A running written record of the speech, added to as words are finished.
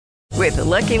With the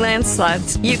Lucky Land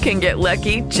Slots, you can get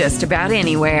lucky just about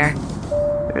anywhere.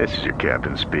 This is your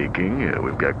captain speaking.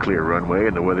 We've got clear runway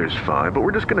and the weather's fine, but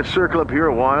we're just going to circle up here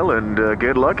a while and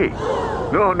get lucky.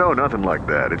 No, nothing like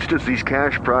that. It's just these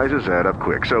cash prizes add up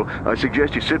quick. So I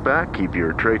suggest you sit back, keep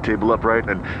your tray table upright,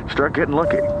 and start getting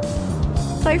lucky.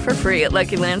 Play for free at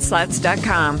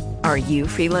LuckyLandSlots.com. Are you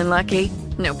feeling lucky?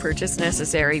 No purchase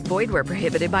necessary. Void where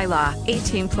prohibited by law.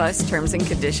 18 plus terms and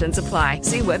conditions apply.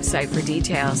 See website for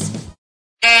details.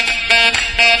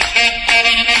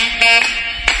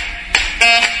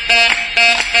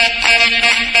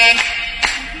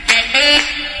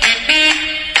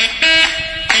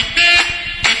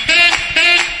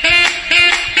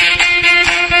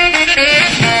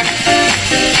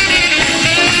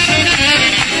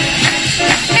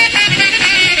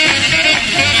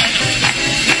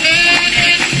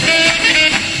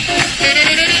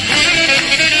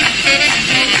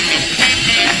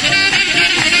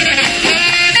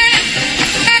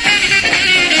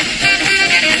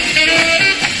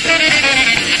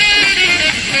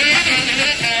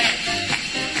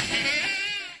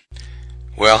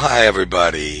 Well, hi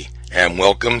everybody, and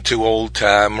welcome to Old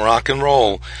Time Rock and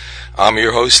Roll. I'm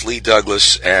your host, Lee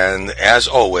Douglas, and as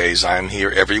always, I'm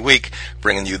here every week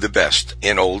bringing you the best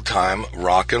in old time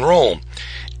rock and roll.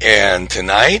 And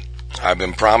tonight, I've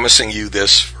been promising you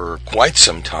this for quite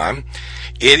some time.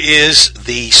 It is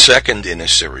the second in a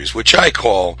series, which I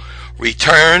call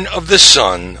Return of the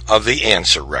Son of the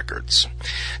Answer Records.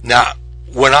 Now,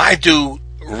 when I do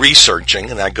researching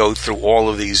and I go through all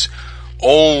of these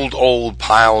old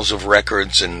piles of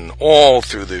records and all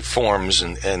through the forms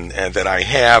and that I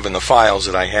have and the files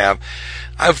that I have,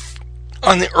 I've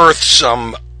unearthed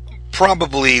some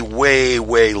probably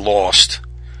way lost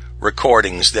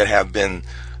recordings that have been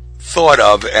thought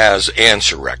of as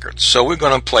answer records. So we're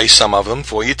going to play some of them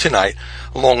for you tonight,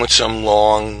 along with some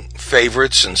long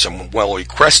favorites and some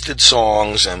well-requested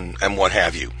songs and what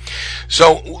have you.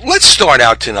 So let's start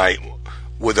out tonight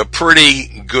with a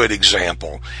pretty good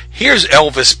example. Here's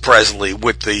Elvis Presley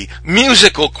with the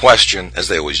musical question, as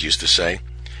they always used to say,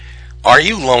 "Are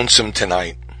you lonesome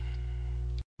tonight?"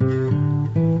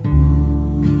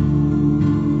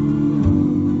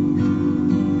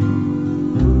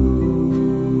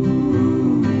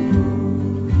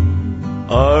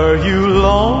 Are you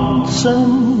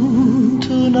lonesome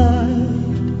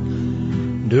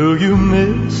tonight? Do you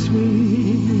miss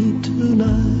me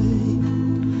tonight?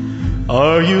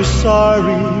 Are you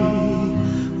sorry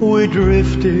we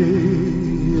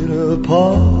drifted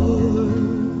apart?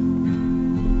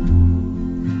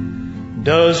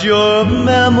 Does your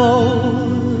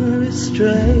memory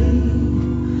stray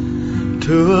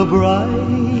to a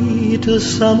bright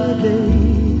summer day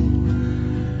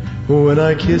when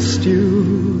I kissed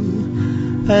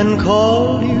you and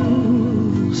called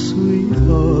you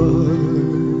sweetheart?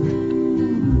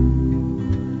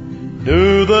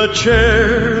 Do the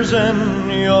chairs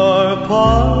in your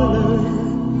parlor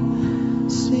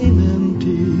seem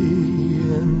empty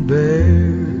and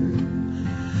bare?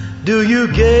 Do you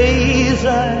gaze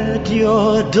at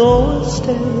your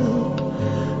doorstep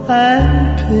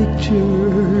and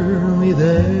picture me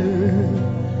there?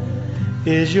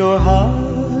 Is your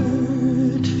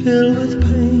heart filled with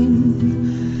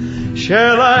pain?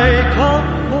 Shall I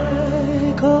come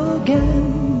back again?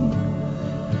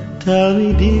 Tell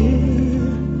me, dear,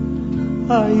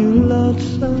 are you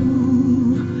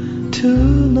lonesome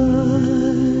tonight?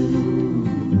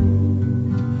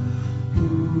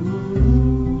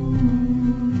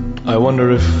 I wonder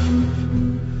if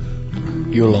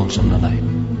you're lonesome tonight.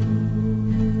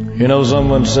 You know,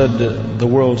 someone said that the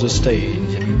world's a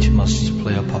stage and each must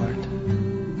play a part.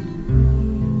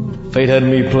 Fate had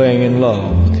me playing in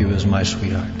love with you as my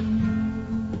sweetheart.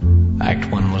 Act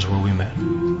 1 was where we met.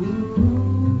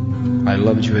 I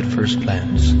loved you at first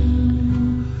glance.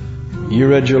 You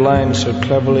read your lines so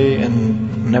cleverly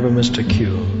and never missed a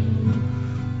cue.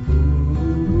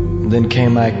 Then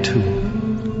came Act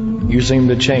 2. You seemed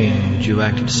to change, you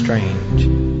acted strange,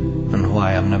 and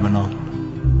why I've never known.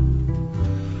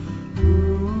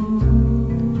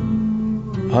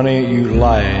 Honey, you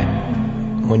lied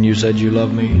when you said you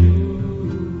loved me,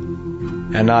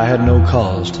 and I had no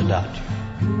cause to doubt you.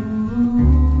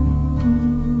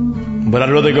 But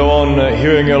I'd rather go on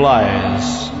hearing your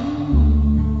lies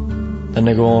than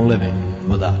to go on living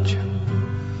without you.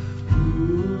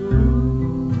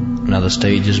 Now the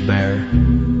stage is bare,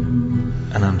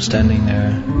 and I'm standing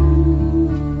there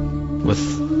with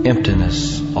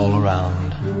emptiness all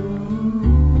around.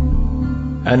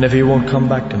 And if you won't come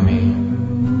back to me,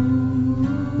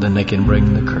 then they can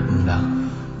bring the curtain down.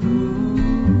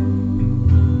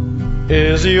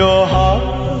 Is your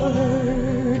heart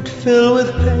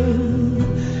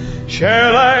pain.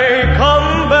 Shall I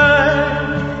come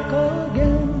back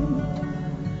again?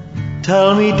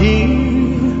 Tell me,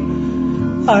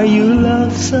 dear, are you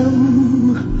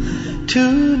lonesome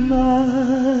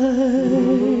tonight?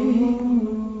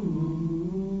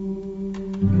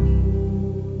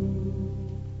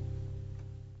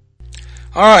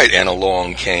 All right, and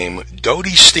along came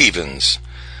Dodie Stevens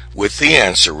with the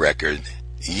answer record,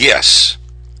 Yes,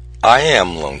 I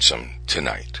Am Lonesome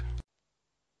Tonight.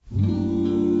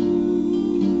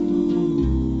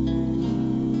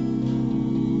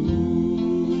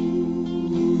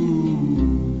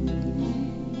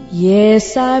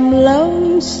 Yes, I'm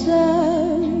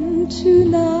lonesome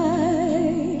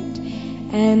tonight,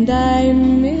 and I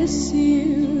miss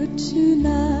you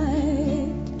tonight.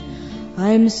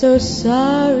 I'm so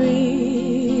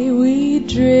sorry we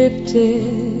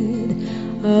drifted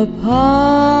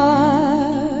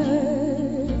apart,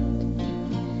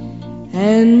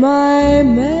 and my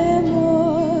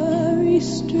memory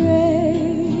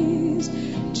strays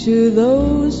to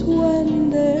those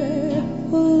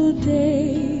wonderful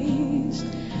days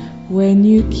when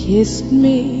you kissed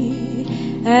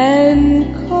me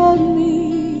and called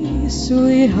me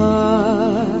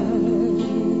sweetheart.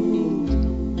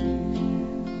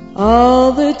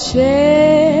 All the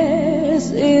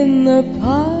chairs in the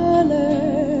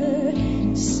parlor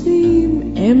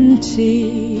seem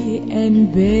empty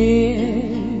and bare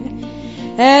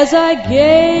as I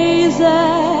gaze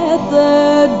at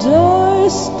the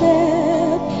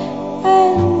doorstep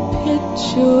and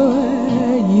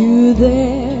picture you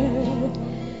there.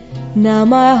 Now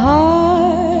my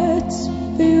heart's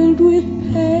filled with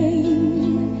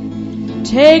pain.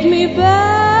 Take me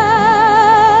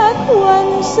back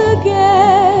once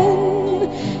again.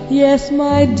 Yes,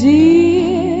 my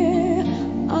dear,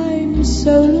 I'm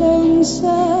so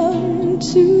lonesome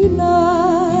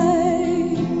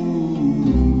tonight.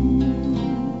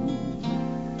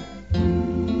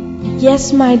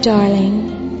 Yes, my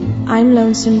darling, I'm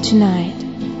lonesome tonight.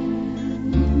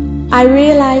 I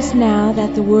realize now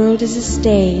that the world is a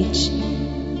stage,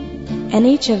 and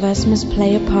each of us must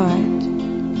play a part.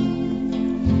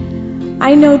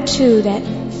 I know, too, that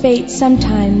fate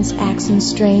sometimes acts in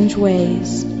strange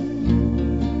ways.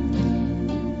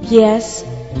 Yes,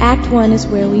 Act 1 is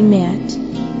where we met,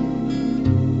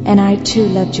 and I, too,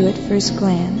 loved you at first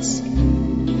glance.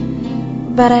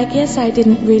 But I guess I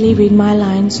didn't really read my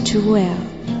lines too well.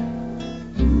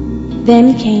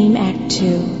 Then came Act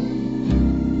 2.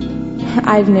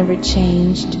 I've never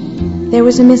changed. There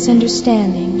was a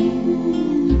misunderstanding.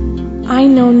 I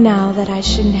know now that I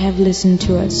shouldn't have listened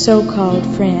to a so-called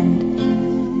friend.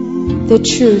 The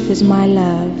truth is my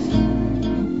love,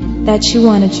 that she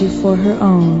wanted you for her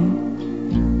own.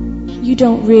 You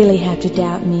don't really have to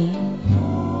doubt me,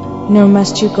 nor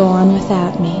must you go on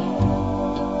without me.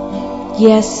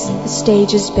 Yes, the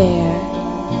stage is bare,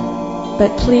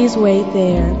 but please wait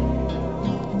there,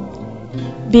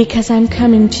 because I'm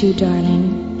coming to you,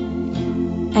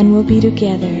 darling, and we'll be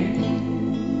together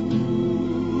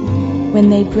when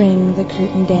they bring the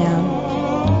curtain down.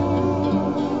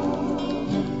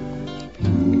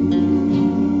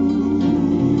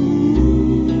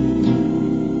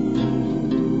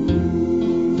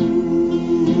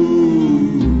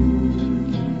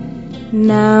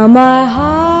 Now my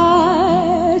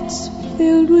heart's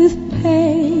filled with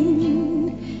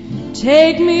pain.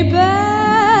 Take me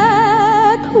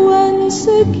back once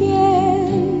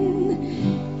again.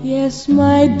 Yes,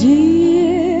 my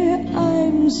dear,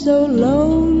 I'm so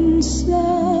lonesome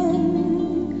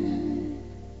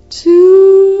tonight.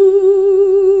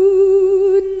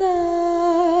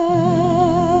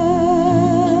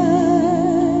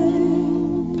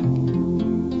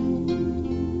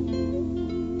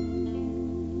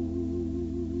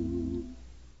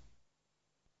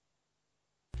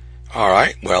 All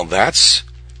right, well, that's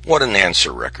what an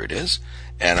answer record is,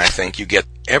 and I think you get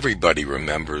everybody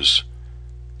remembers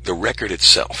the record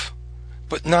itself,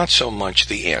 but not so much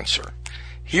the answer.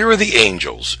 Here are the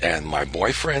Angels and My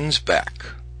Boyfriend's Back.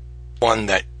 One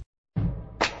that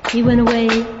he went away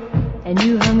and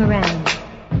you hung around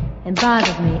and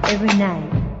bothered me every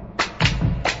night.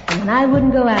 And when I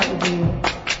wouldn't go out with you,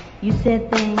 you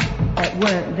said things that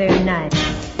weren't very nice.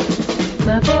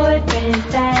 My boyfriend's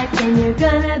back and you're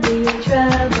gonna be in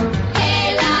trouble.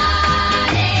 Hey la,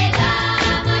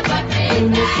 my boyfriend's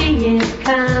when you see him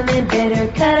coming, better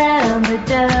cut out on the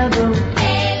double.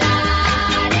 Hey la,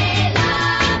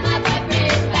 my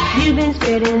boyfriend's back. You've been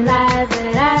spreading lies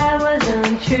that I was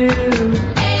untrue.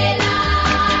 Hey la,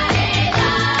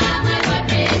 my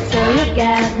boyfriend's so look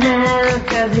out now,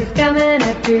 'cause he's coming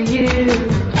after you.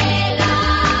 Hey la,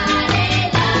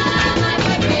 my boyfriend's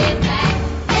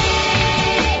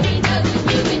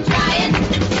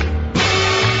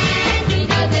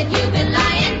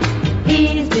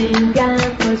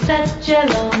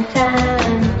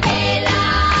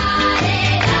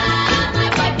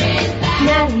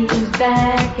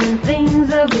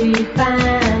be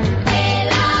fine.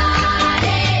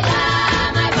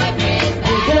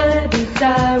 You're gonna be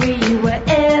sorry you were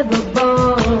ever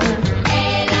born.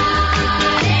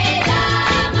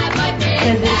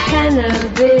 'Cause it's kind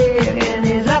of big and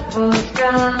he's awful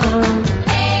strong.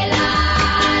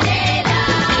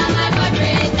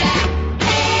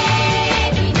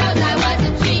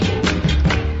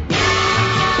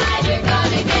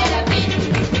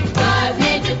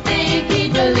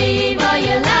 Believe all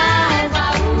your lies.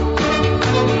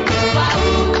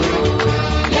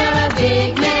 You're a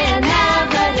big man now,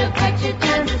 but your picture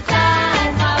turns to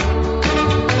size.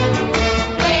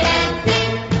 Wait and see.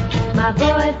 My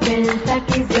boyfriend's like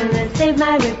he's gonna save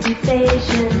my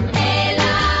reputation. Hey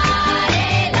la,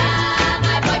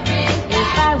 my boyfriend's back. If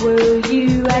I were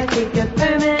you, I'd take a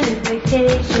permanent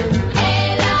vacation. Hey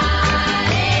la,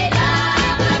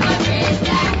 my boyfriend's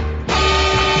back.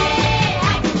 Hey,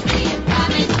 I can see him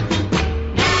coming.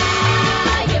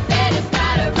 Now you better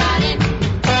start a running.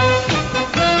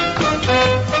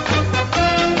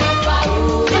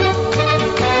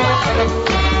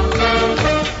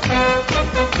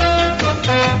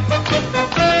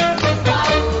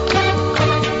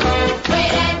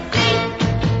 Wait and see.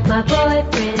 My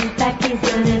boyfriend's like he's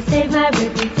gonna save my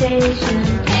reputation.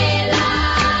 Hey la,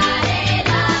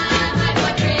 my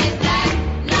boyfriend's back.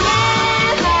 My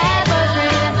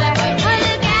boyfriend's back.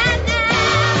 Look out now.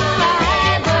 My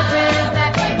boyfriend's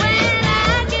back. When I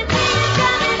can see you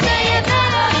coming, so you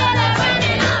better start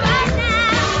running on right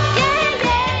now.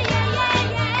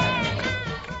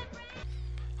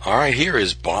 All right, here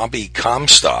is Bobby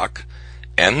Comstock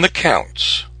and the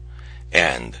Counts.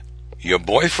 And your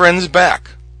boyfriend's back.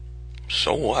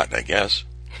 So what, I guess.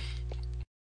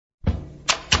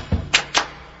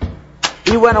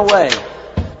 He went away.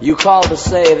 You called to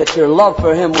say that your love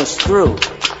for him was through.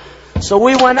 So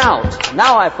we went out.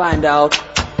 Now I find out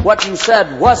what you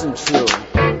said wasn't true.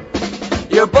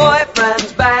 Your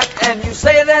boyfriend's back and you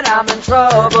say that I'm in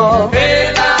trouble.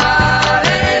 Hey la,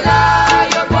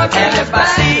 your boyfriend's and if back.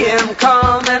 I see him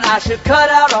coming, I should cut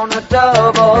out on the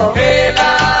double. Hey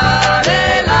la,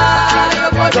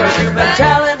 your boyfriend's back. 'Cause you've been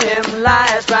telling him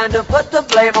lies, trying to put the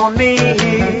blame on me.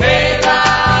 Hey la,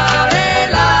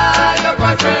 your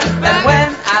boyfriend's back. And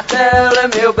when I tell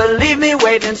him, he'll believe me,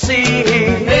 wait and see.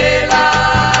 Hey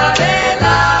la,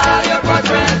 your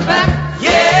boyfriend's back.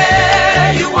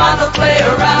 Yeah, you wanna play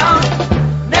around.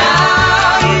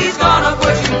 Now he's gonna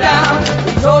put you down.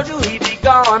 He told you he'd be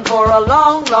gone for a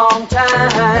long, long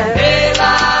time. Hey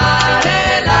la,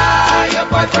 your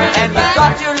boyfriend's and back. And you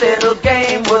thought your little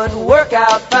game would work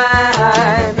out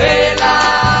fine. Hey la,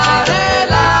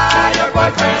 your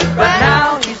boyfriend's back. But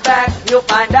now he's back, you'll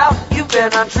find out you've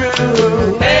been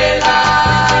untrue. Hey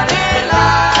la,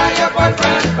 your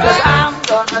boyfriend's back. 'Cause I'm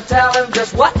gonna tell him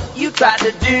just what you tried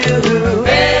to do.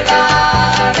 Hey la,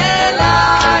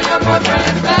 your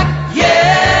boyfriend's back.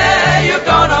 Yeah, you're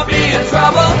gonna be in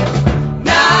trouble.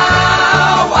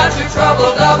 Now watch your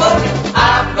trouble double.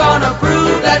 I'm gonna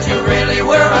prove that you really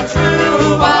were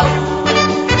untrue. Wow,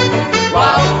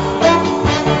 wow.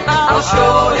 I'll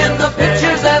show him the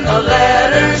pictures and the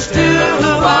letters too.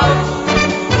 Wow.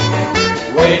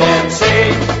 Wait and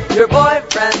see. Your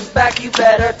boyfriend's back, you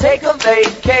better take a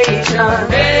vacation.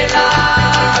 Hey la,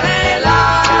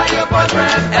 your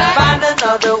boyfriend's back. And find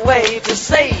another way to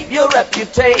save your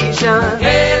reputation.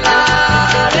 Hey la,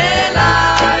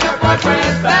 your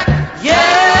boyfriend's back.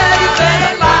 Yeah, you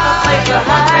better find a place to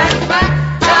hide.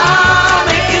 I'll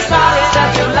make you sorry that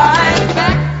you lied.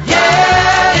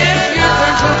 Yeah, if your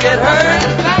turn to get hurt,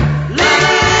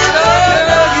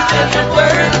 little you didn't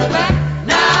worth.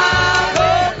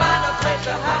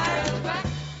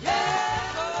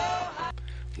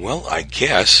 Well, I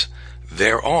guess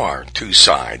there are two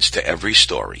sides to every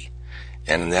story,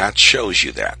 and that shows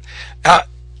you that.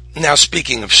 Now,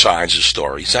 speaking of sides of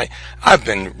stories, I've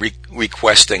been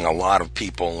requesting a lot of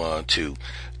people to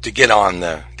get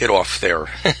off their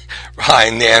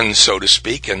hind end, so to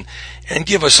speak, and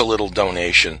give us a little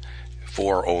donation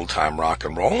for old time rock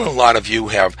and roll. And a lot of you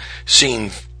have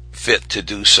seen fit to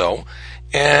do so,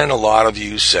 and a lot of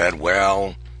you said,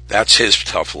 "Well, that's his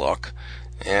tough luck,"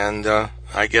 and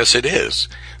I guess it is.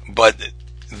 But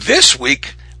this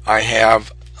week I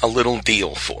have a little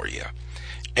deal for you,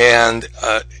 and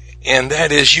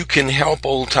that is you can help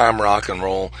old time rock and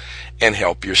roll and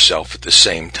help yourself at the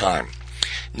same time.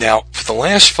 Now, for the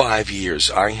last 5 years,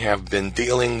 I have been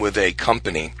dealing with a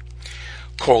company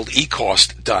called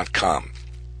ecost.com,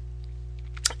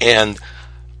 and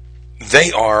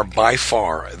they are by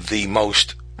far the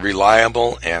most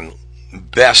reliable and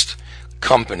best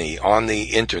company on the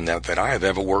internet that I have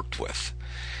ever worked with.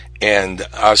 And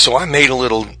so I made a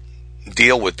little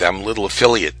deal with them, little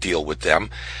affiliate deal with them,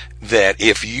 that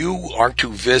if you are to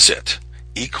visit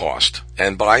eCost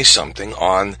and buy something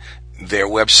on their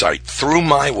website through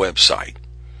my website,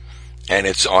 and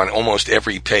it's on almost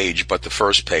every page but the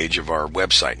first page of our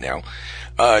website now,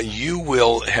 you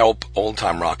will help Old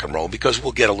Time Rock and Roll, because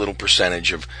we'll get a little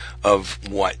percentage of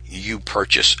what you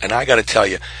purchase. And I got to tell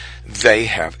you, they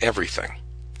have everything.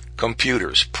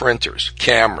 Computers, printers,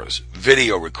 cameras,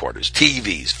 video recorders,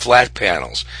 TVs, flat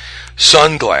panels,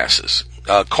 sunglasses,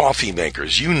 coffee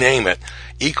makers, you name it,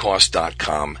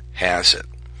 ecost.com has it.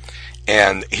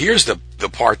 And here's the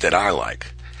part that I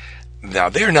like. Now,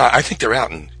 they're not, I think they're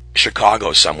out in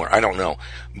Chicago somewhere, I don't know.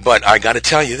 But I got to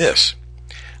tell you this.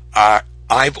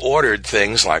 I've ordered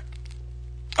things like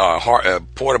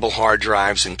portable hard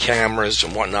drives and cameras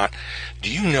and whatnot.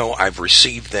 Do you know I've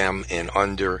received them in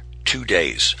under 2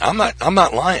 days? I'm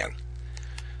not lying.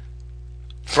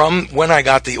 From when I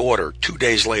got the order, 2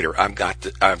 days later, I've got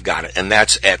it, and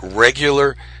that's at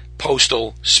regular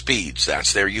postal speeds.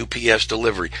 That's their UPS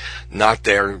delivery, not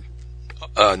their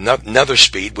another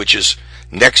speed, which is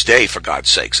next day, for God's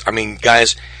sakes. I mean,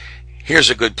 guys, here's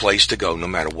a good place to go no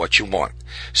matter what you want.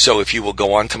 So if you will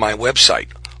go on to my website,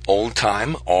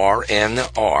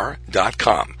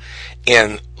 oldtimernr.com,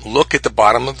 and look at the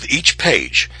bottom of each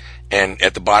page, and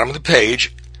at the bottom of the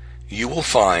page, you will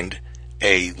find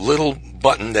a little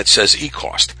button that says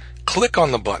eCost. Click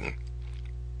on the button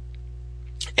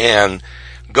and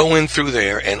go in through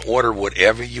there and order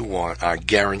whatever you want. I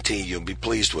guarantee you'll be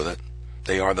pleased with it.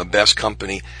 They are the best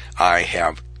company I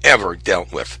have ever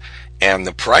dealt with. And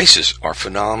the prices are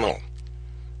phenomenal.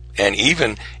 And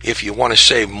even if you want to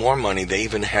save more money, they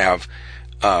even have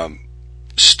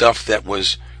stuff that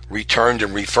was returned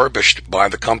and refurbished by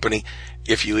the company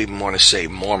if you even want to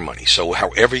save more money. So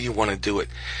however you want to do it,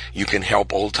 you can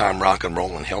help Old Time Rock and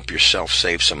Roll and help yourself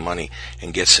save some money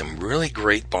and get some really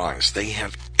great buys. They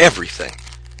have everything.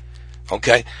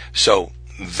 Okay? So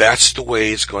that's the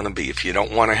way it's going to be. If you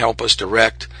don't want to help us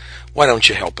direct, why don't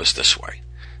you help us this way?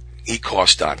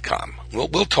 ecost.com.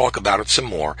 We'll talk about it some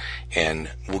more,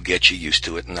 and we'll get you used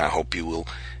to it, and I hope you will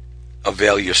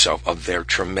avail yourself of their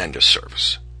tremendous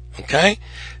service. Okay?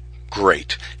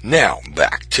 Great. Now,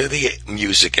 back to the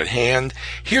music at hand.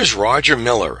 Here's Roger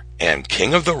Miller and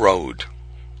King of the Road.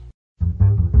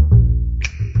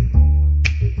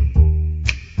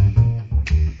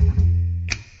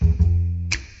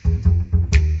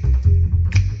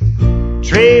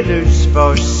 Trailers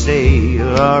for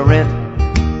sale or rent,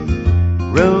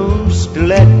 rooms to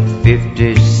let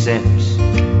 50 cents.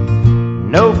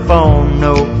 No phone,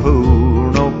 no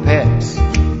pool, no pets.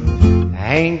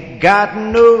 I ain't got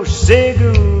no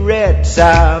cigarettes.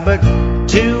 But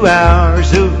 2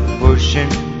 hours of pushing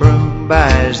broom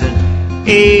buys an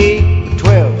 8 to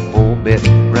 12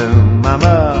 4-bedroom. I'm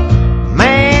a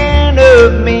man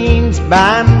of means,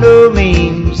 by no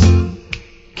means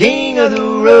king of the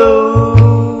road.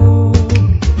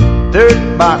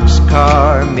 Third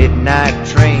boxcar, midnight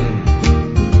train,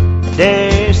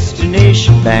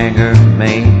 destination Bangor,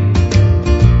 Maine.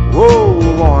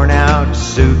 Whoa, worn out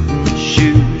suit and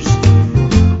shoes.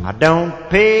 I don't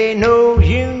pay no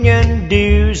union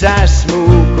dues. I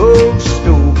smoke old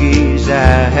stogies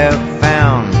I have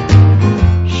found,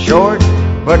 short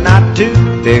but not too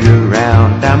big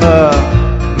around. I'm a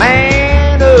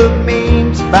man of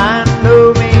means, by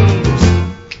no means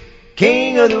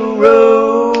king of the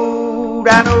road.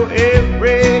 I know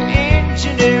every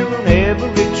engineer on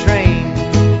every train,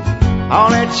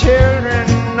 all their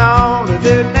children, all of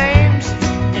their names,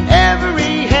 and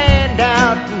every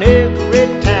handout in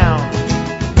every town.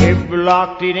 If we're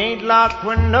locked, it ain't locked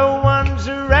when no one's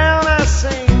around. I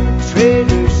sing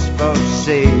trailers for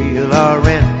sale or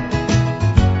rent,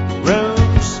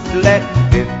 rooms to let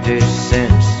 50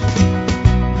 cents.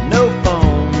 No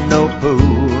phone, no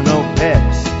pool, no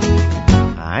pets.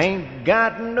 I ain't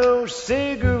got no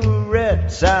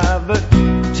cigarettes. But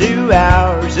 2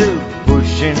 hours of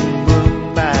pushing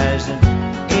broom buys an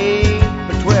 8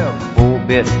 by 12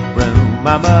 4-bedroom.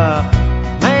 I'm a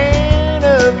man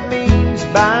of means,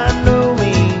 by no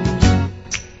means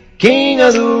king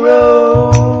of the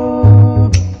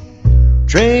road.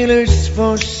 Trailers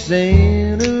for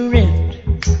sale or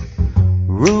rent,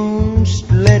 rooms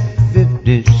to let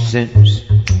 50 cents.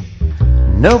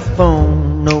 No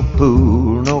phone, no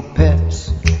pool, no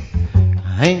pets.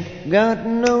 I ain't got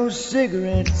no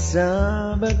cigarettes.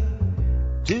 But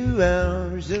 2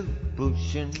 hours of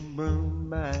pushing broom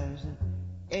buys an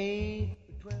 8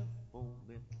 to 12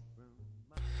 4-bedroom.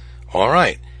 All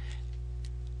right.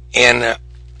 And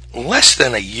less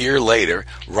than a year later,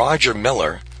 Roger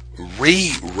Miller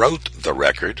rewrote the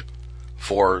record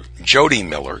for Jody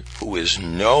Miller, who is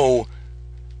no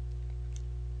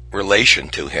relation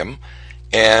to him,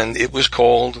 and it was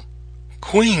called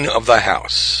Queen of the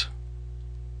House.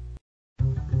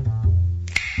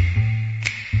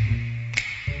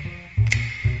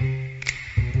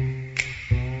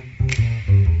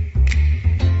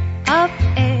 Up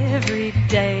every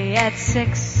day at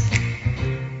 6,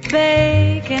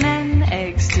 bacon and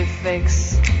eggs to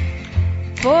fix.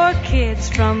 4 kids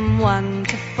from 1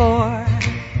 to 4.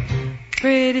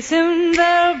 Pretty soon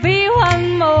there'll be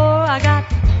one more. I got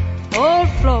old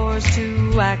floors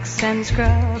to wax and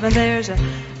scrub, and there's a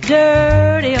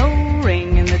dirty old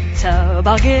ring in the tub.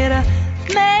 I'll get a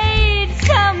maid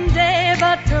someday,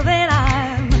 but till then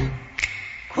I'm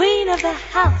queen of the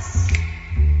house.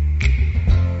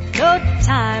 No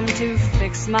time to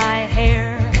fix my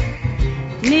hair,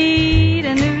 need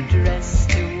a new dress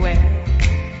to wear.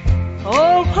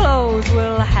 Old clothes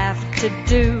will have to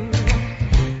do,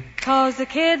 'cause the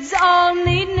kids all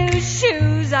need new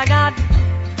shoes. I got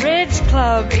bridge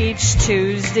club each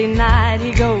Tuesday night.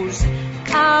 He goes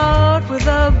out with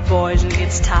the boys and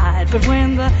gets tired, but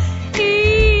when the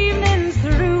evening's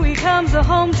through, he comes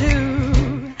home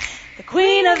to the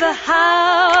queen of the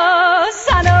house.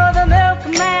 I know the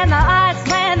milkman, the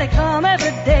iceman, they come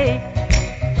every day.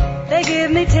 They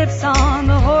give me tips on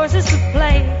the horses to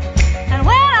play, and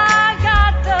when I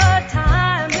got the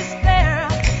time to spare,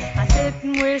 I sit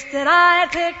and wish that I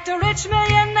had picked a rich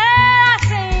millionaire. I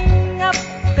sing up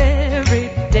every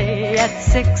day at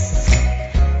 6,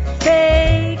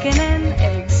 bacon and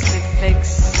eggs to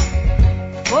fix.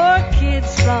 4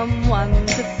 kids from 1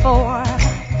 to 4.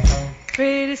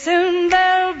 Pretty soon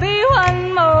there'll be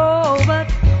one more, but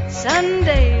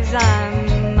Sundays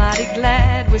I'm mighty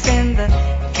glad we send the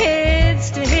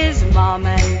kids to his mom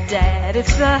and dad.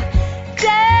 It's the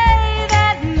day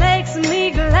that makes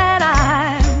me glad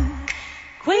I'm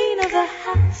queen of the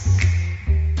house.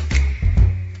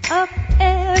 Up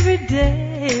every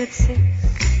day at 6,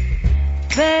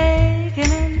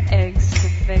 bacon and eggs to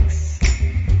fix.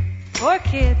 4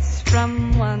 kids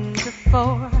from 1 to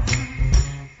 4.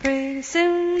 Pretty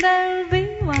soon there'll be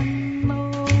one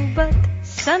more, but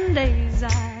Sundays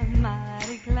I'm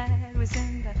mighty glad we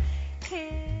send the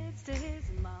kids to his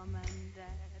mom and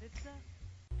dad. It's the...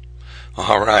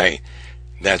 All right,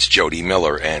 that's Jody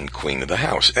Miller and Queen of the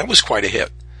House. That was quite a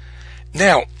hit.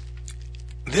 Now,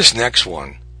 this next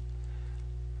one,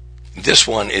 this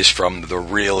one is from the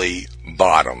really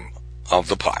bottom of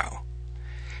the pile.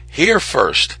 Here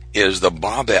first is the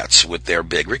Bobettes with their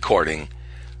big recording,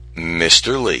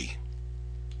 Mr. Lee.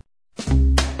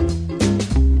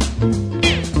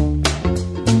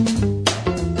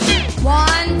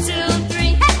 1, 2,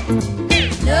 3,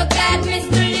 look at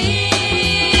Mr.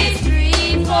 Lee.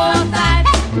 3, 4, 5,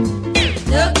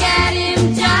 look at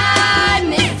him jive.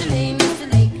 Mr. Lee, Mr.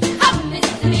 Lee, oh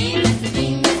Mr. Lee, Mr.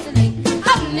 Lee, Mr. Lee,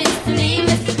 oh Mr. Lee,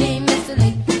 Mr. Lee, Mr.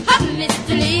 Lee, oh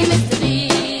Mr. Lee, Mr. Lee.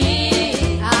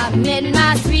 I met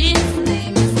my sweetie, Mr.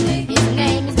 Lee, Mr. Lee, his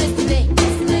name is Mr. Lee,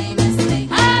 Mr. Lee, Mr. Lee.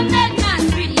 I met my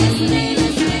sweetie, Mr. Lee,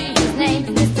 his name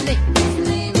is Mr. Lee, Mr.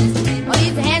 Lee, Mr. Lee. Oh,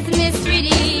 he's the handsomest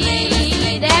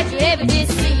sweetie that you ever did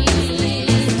see.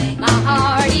 My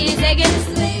heart is aching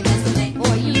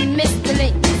for you, Mr.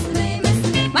 Lee.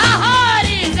 My heart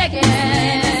is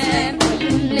aching for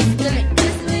you, Mr. Lee.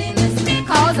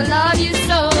 'Cause I love you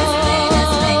so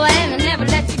and I never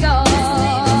let you go.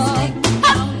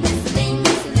 Oh, Mr. Lee,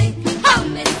 Mr. Lee. Oh,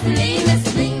 Mr. Lee,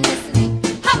 Mr. Lee, Mr. Lee.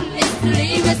 Oh, Mr.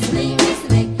 Lee, Mr. Lee, Mr.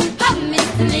 Lee. Oh,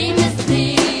 Mr. Lee, Mr.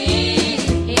 Lee.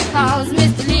 Here comes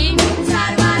Mr. Lee.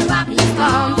 He's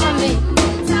come for me.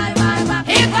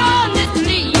 Here comes Mr.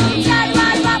 Lee. He's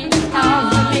come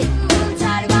for me.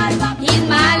 He's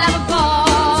my lover boy.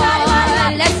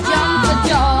 Let's jump for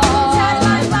joy.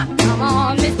 Come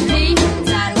on, Mr. Lee,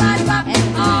 and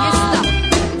do your stuff.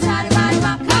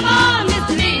 Come on,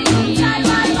 Mr. Lee, and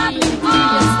do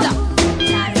your stuff.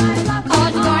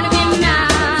 'Cause you're gonna be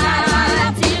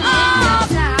mine till all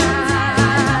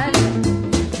time.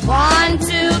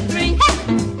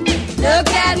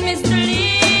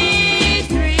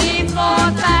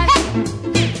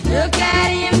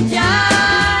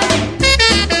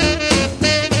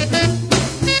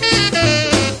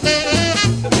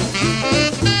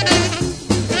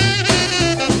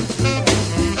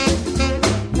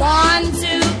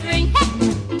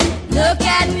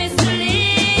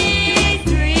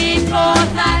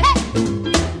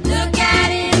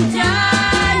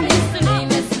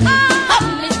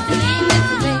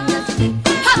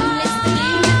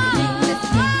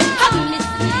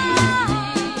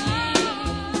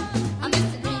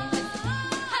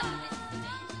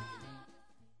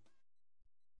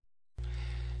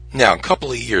 Now, a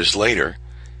couple of years later,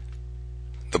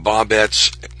 the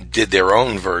Bobettes did their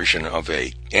own version of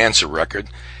a answer record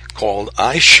called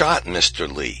I Shot Mr.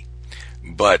 Lee.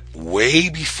 But way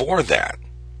before that,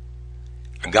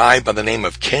 a guy by the name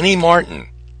of Kenny Martin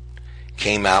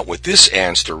came out with this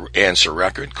answer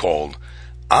record called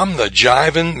I'm the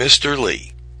Jivin' Mr.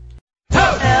 Lee.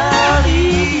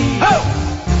 L.E.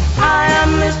 I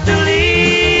am Mr.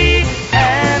 Lee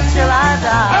until I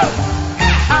die.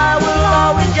 I will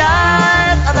always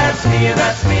jive. That's me,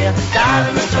 that's me.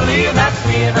 Jivin' Mr. Lee, that's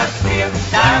me, that's me.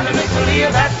 Jivin' Mr. Lee,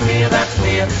 that's me, that's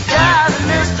me.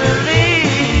 Jivin' Mr.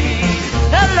 Lee.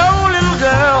 Hello, little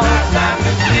girl.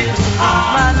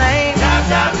 My name.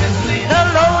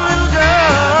 Hello, little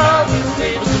girl.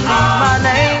 My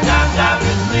name.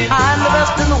 I'm the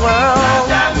best in the world,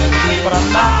 but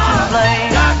I'm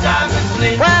not to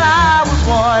blame. When I was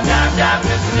one, I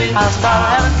started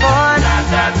having fun.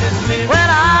 When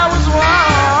I was one, I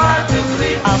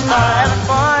started having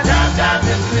fun.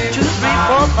 2, 3,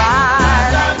 4, 5, I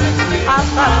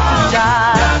started to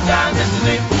jive.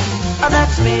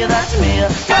 That's me, that's me.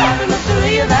 Jivin' Mr.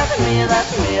 Lee, that's me,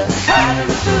 that's me. Jivin'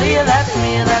 Mr. Lee, that's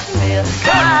me, that's me.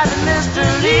 Jivin' Mr.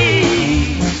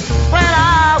 Lee. When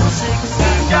I was 6, I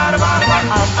started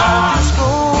to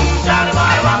school. When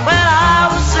I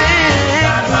was 6,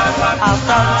 I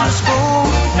started to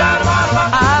school.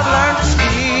 I've learned to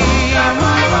ski,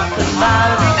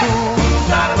 goodbye to be cool.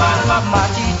 My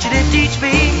teacher did teach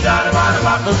me the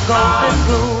golden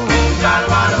rule.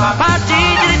 My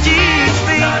teacher did teach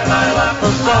me the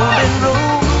golden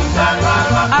rule.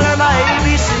 I learned my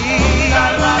ABC,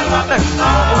 the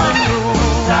golden rule.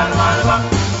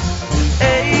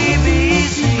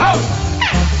 ABC,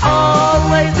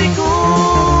 always be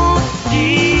cool.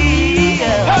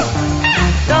 D-E-L,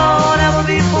 don't ever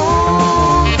be fooled.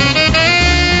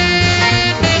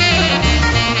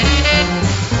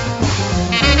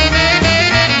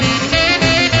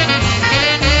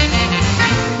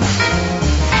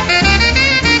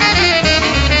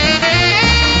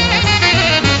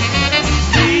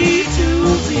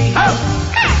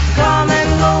 Come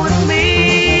and go with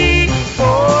me,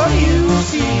 for you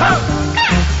see,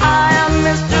 I am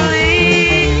Mr.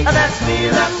 Lee. That's me,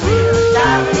 that's me.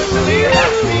 Jivin' Mr. Lee,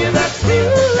 that's me, that's me.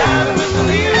 Jivin' Mr.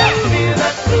 Lee, that's me,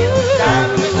 that's me.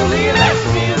 Jivin' Mr. Lee, that's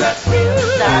me, that's me.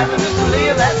 Jivin' Mr.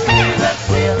 Lee, that's me, that's me. Jivin' Mr. Lee, that's me, that's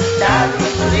me. Jivin'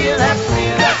 Mr. Lee, that's me,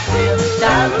 that's me.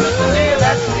 Jivin' Mr. Lee,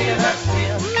 that's me, that's me.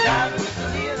 Jivin' Mr.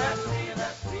 Lee, that's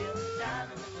me.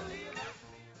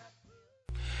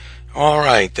 All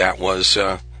right, that was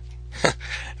the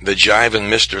Jivin'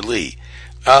 Mr. Lee.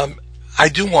 I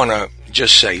do want to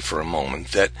just say for a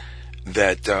moment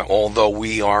that although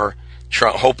we are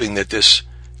hoping that this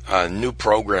new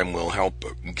program will help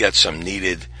get some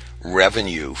needed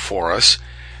revenue for us,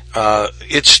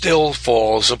 it still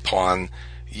falls upon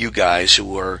you guys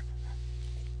who are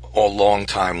all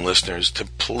long-time listeners to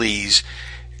please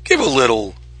give a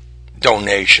little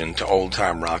donation to Old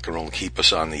Time Rock and Roll to keep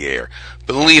us on the air.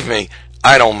 Believe me,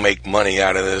 I don't make money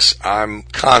out of this. I'm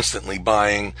constantly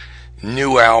buying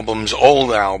new albums,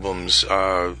 old albums,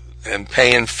 and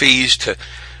paying fees to,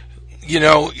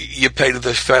 you pay to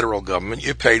the federal government,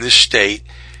 you pay the state,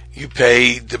 you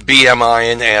pay the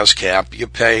BMI and ASCAP, you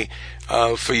pay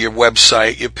for your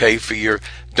website, you pay for your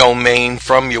domain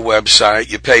from your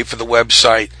website, you pay for the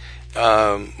website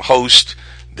host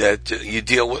that you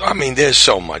deal with. I mean, there's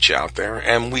so much out there,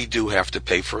 and we do have to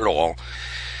pay for it all.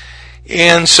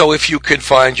 And so if you could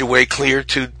find your way clear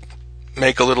to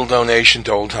make a little donation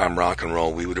to Old Time Rock and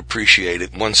Roll, we would appreciate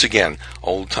it. Once again,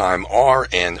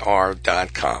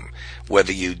 oldtimernr.com.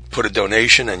 Whether you put a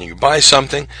donation and you buy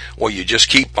something, or you just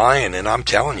keep buying, and I'm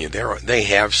telling you, they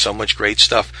have so much great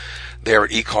stuff there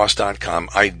at ecost.com.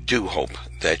 I do hope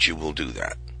that you will do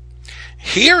that.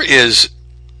 Here is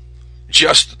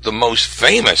just the most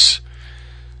famous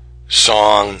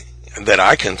song that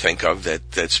I can think of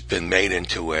that's been made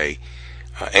into a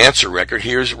answer record.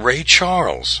 Here's Ray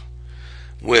Charles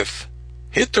with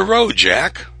Hit the Road,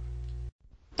 Jack.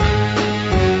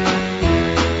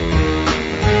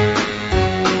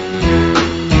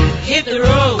 Hit the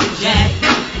road, Jack.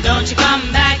 Don't you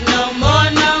come back no more,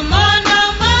 no more,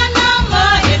 no more, no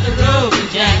more. Hit the road,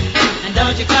 Jack. And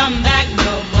don't you come back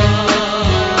no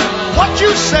more. What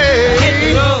you say? Hit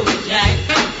the road, Jack.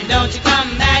 And don't you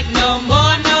come back no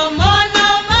more, no more,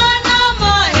 no more, no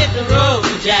more. Hit the road,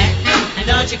 Jack. And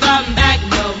don't you come back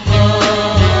no more.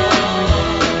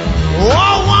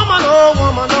 Oh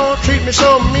woman, don't treat me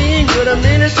so mean. You're the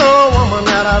meanest old woman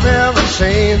that I've ever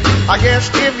seen. I guess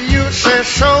if you say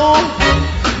so,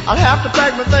 I'll have to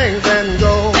pack my things and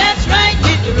go. That's right,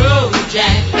 hit the road,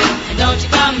 Jack. And don't you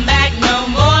come back no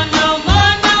more, no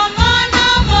more, no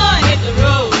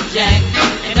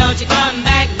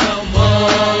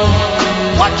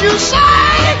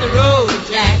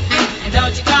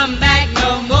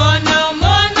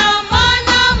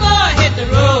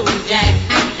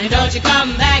and don't you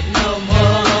come back no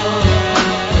more.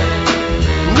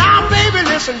 Now, baby,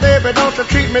 listen, baby, don't you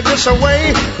treat me this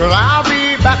away, 'cause I'll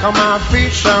be back on my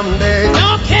feet someday.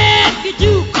 Don't care if you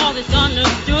do, 'cause it's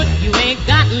understood. You ain't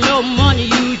got no money,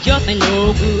 you just ain't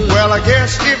no good. Well, I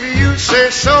guess if you say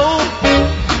so,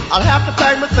 I'll have to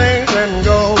pack my things and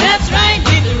go. That's right,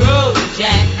 hit the road,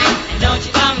 Jack, and don't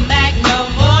you come back no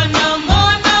more, no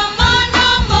more, no more, no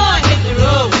more. Hit the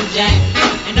road, Jack,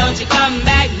 and don't you come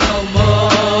back no more.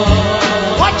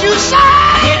 What you say?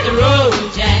 Hit the road,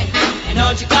 Jack, and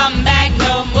don't you come back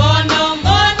no more, no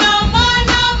more, no more,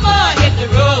 no more. Hit the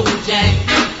road, Jack,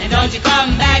 and don't you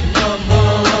come back no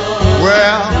more.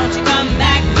 Well, Don't you come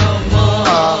back no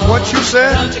more. What you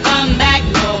said? Don't you come back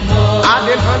no more. I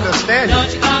didn't understand you.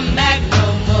 Don't you come back no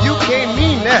more. You can't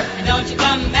mean that. And don't you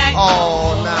come back no Oh,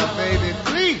 more. now, baby,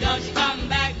 please. Don't you come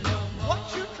back no more. What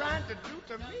you trying to do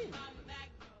to me?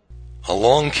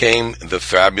 Along came the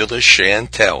fabulous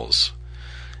Chantels,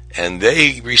 and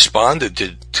they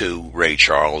responded to Ray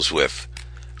Charles with,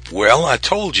 "Well, I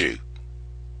told you."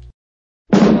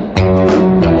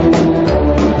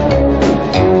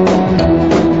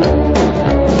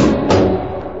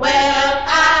 Well, I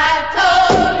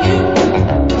told you,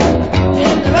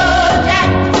 hit the road, Jack.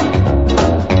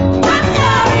 I'm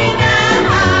sorry now,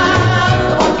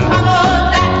 so come on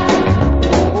back.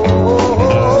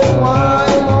 Oh, why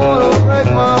you wanna break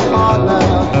my heart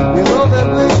now? You know that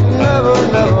we should never,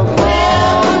 never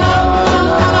fall.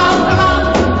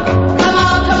 Come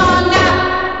on now.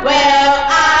 Well,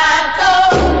 I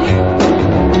told you,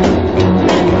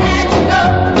 let you go.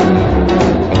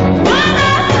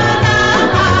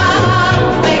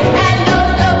 Wait, had no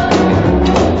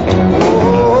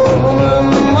Oh,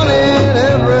 money and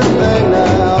everything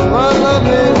now. My love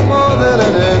means more than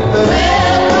anything.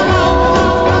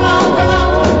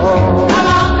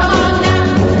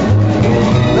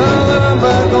 Now that I'm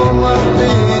back on my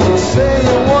feet, you say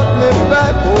you want me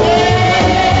back.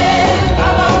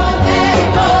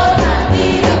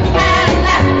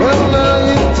 Well, now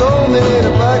you told me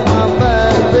to pack my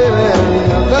bag, baby,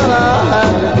 and then I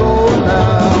had to go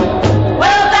now.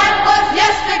 Well, that was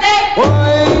yesterday. Boy, I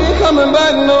ain't coming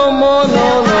back no more, no,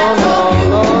 no, no,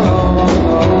 no, no,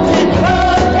 no. Hit the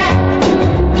road, Jack.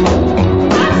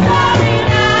 I'm sorry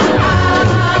now.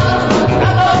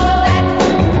 Come on back.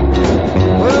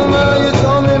 Well, now you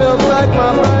told me to pack my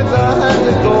bags, I had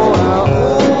to go out.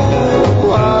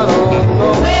 Ooh, I don't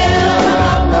know.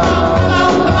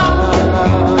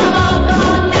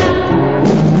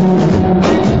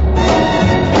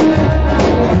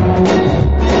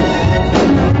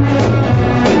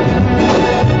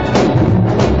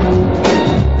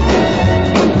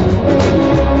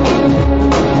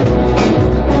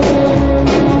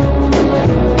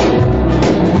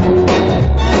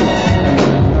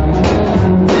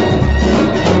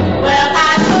 Well, I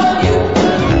told you,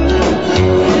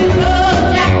 hit the road,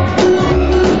 Jack.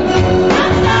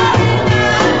 I'm sorry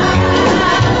now.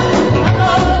 Come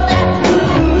on back.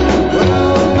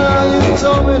 Well, now you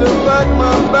told me to pack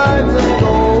my bags and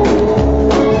go.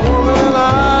 Well, I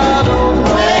don't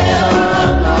know.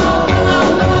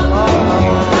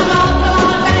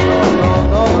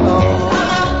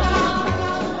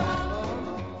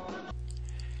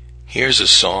 Here's a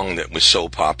song that was so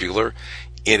popular,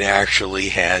 it actually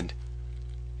had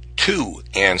 2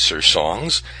 answer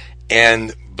songs,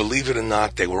 and believe it or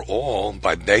not, they were all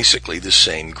by basically the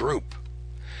same group.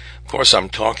 Of course, I'm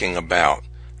talking about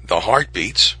the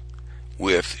Heartbeats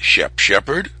with Shep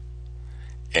Shepherd,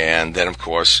 and then, of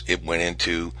course, it went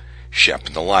into Shep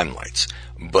and the Limelights.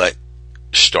 But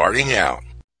starting out,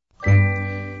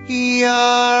 You're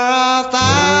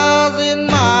 1,000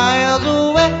 miles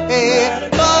away,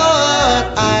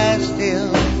 but I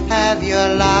still have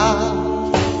your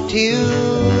love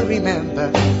to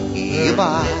remember you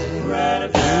by.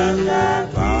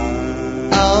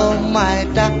 Oh, my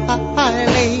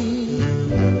darling,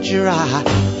 dry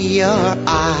your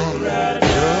eye.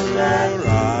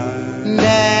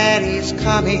 Daddy's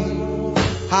coming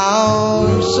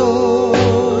home soon.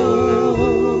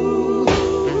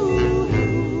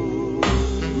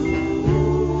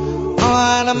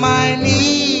 On my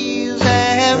knees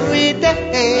every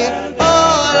day,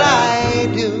 all I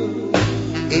do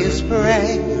is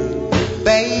pray,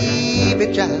 baby,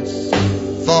 just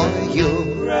for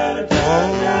you.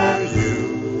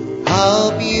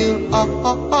 Hope you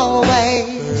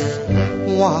always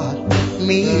want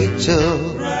me to.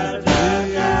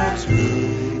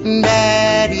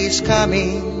 Daddy's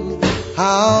coming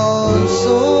home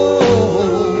soon.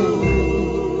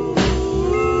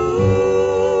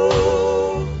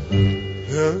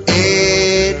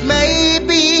 It may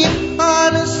be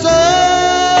on a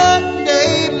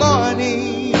Sunday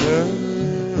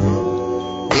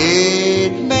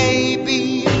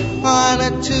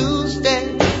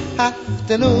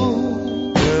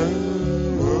afternoon.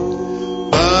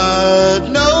 But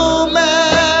no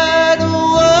matter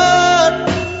what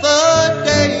the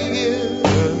day is,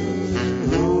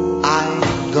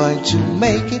 I'm going to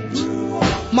make it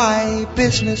my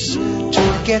business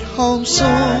to get home soon.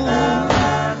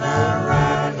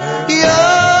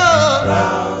 You're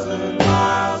 1,000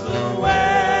 miles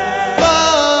away,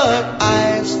 but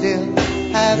I still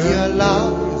have your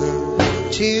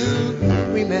love to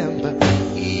remember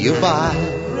you by.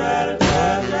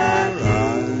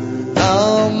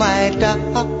 Oh, my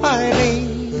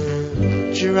darling,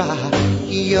 dry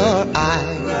your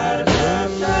eyes.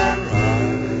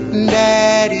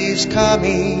 Daddy's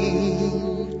coming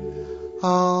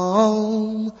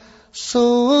home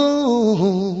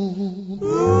soon.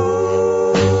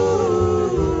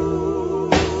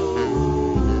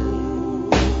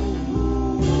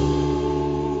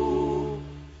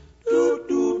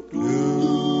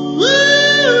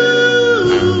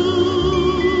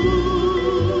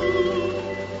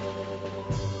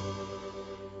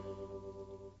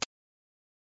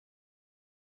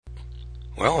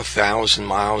 Well, 1,000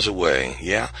 miles away,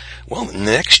 yeah. Well,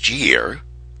 next year,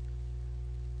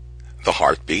 the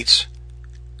Heartbeats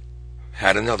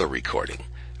had another recording.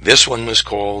 This one was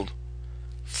called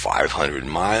 500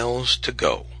 Miles to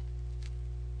Go.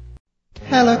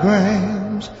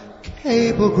 Telegrams,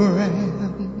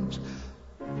 cablegrams,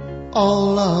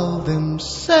 all of them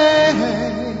say,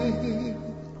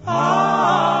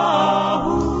 I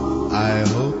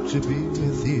hope to be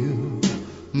with you,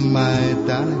 my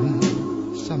darling,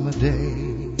 summer day.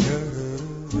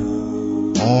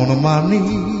 On my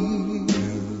knees,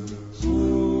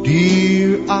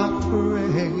 dear, I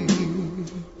pray,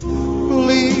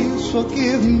 please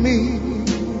forgive me,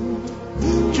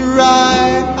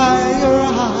 dry your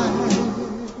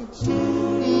eyes,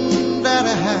 that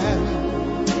I had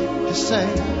to say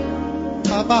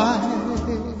bye-bye.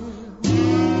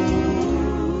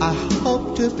 I hope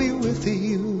to be with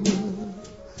you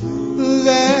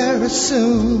very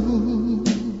soon.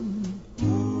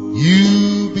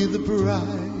 You be the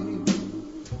bride,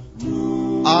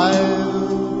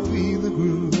 I'll be the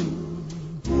groom.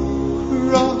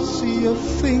 Cross your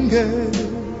fingers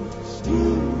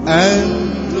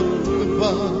and look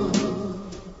above.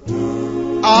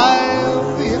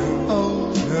 I'll be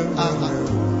home, I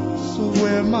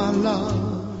swear, my love.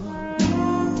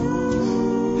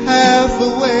 Half the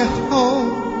way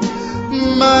home,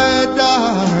 my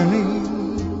darling.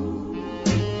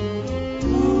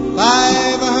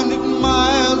 500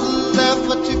 miles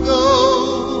left to go.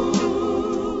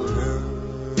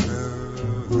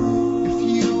 If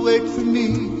you wait for me,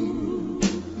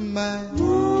 my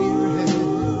dear head,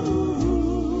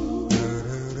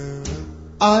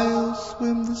 I'll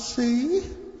swim the sea,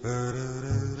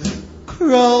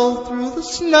 crawl through the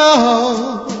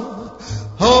snow,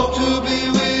 hope to be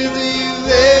with you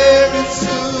very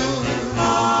soon.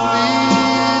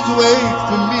 Please wait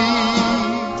for me.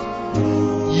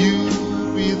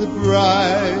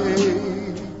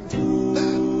 Bride,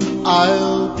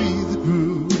 I'll be the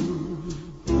groom.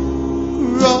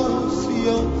 Cross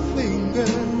your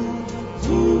fingers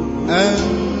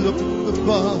and look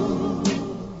above.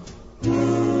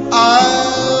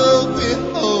 I'll be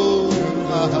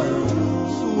home, I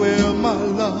swear, my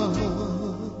love.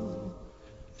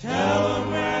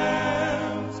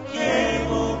 Telegrams,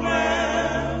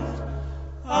 cablegrams,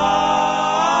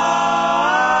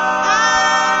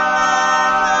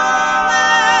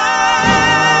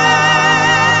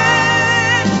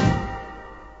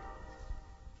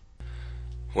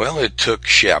 Well, it took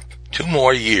Shep 2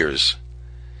 more years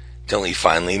till he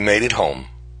finally made it home.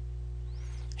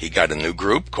 He got a new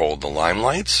group called the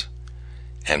Limelights,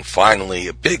 and finally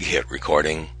a big hit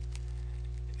recording,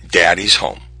 Daddy's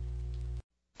Home.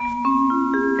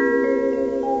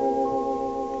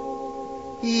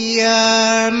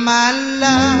 You're my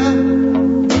love,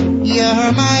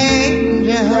 you're my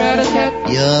angel,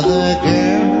 you're the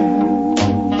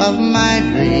girl of my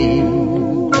dreams.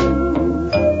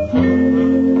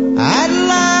 I'd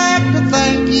like to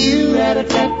thank you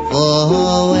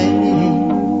for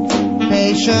waiting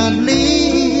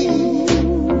patiently.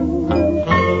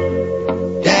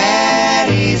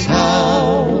 Daddy's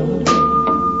home,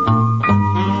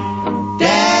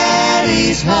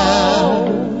 Daddy's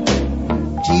home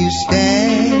to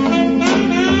stay.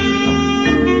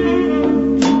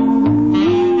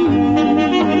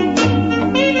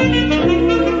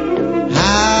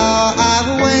 How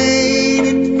I've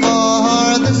waited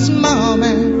for this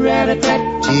moment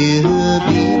to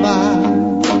be by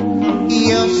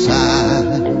your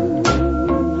side.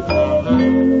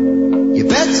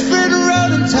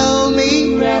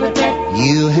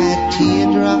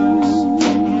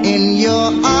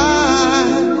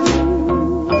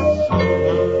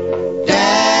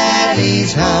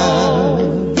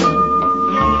 hug,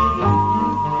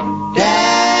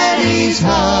 Daddy's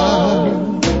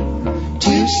hug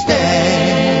to stay.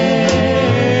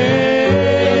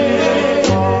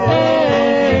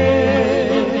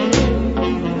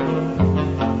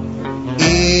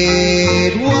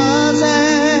 It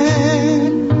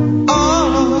wasn't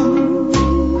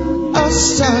on a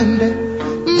Sunday,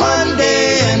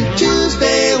 Monday and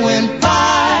Tuesday went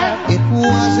by. It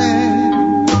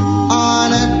wasn't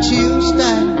on a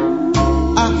Tuesday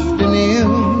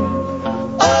afternoon.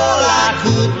 All I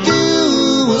could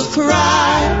do was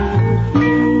cry,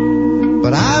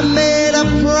 but I made a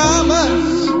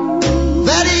promise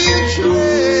that you treasure.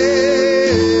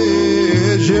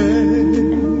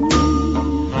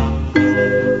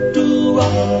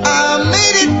 I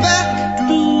made it back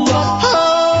home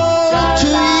to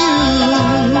you.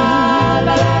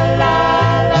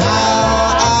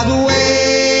 How I've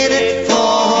waited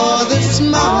for this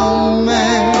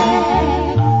moment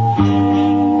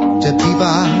to be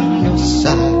by your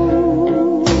side.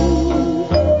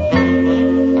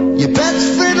 Your best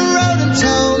friend wrote and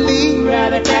told me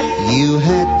you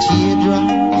had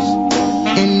teardrops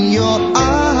in your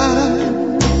eyes.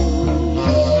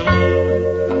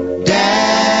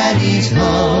 Daddy's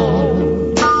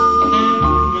home,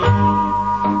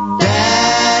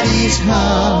 Daddy's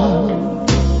home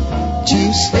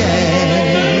to stay.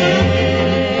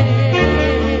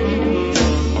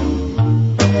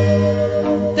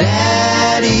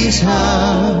 Daddy's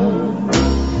home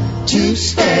to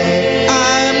stay.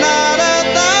 I'm not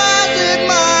 1,000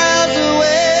 miles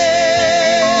away.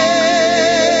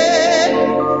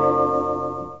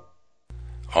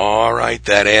 All right,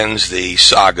 that ends the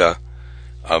saga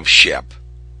of Shep,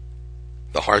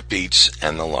 the Heartbeats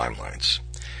and the Limelights.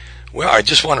 Well, I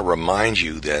just want to remind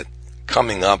you that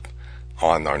coming up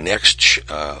on our next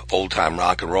Old Time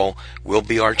Rock and Roll will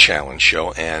be our challenge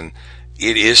show, and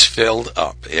it is filled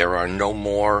up. There are no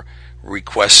more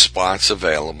request spots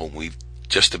available. We've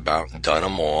just about done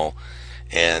them all,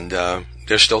 and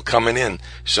they're still coming in,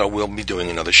 so we'll be doing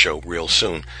another show real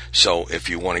soon. So if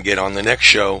you want to get on the next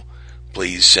show,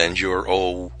 please send your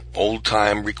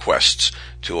old-time requests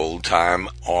to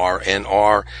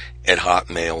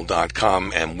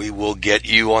oldtimernr@hotmail.com, and we will get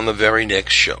you on the very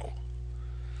next show.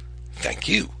 Thank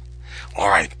you. All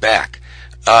right, back.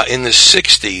 In the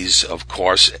 60s, of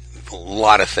course, a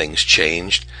lot of things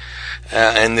changed,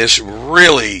 and this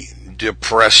really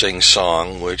depressing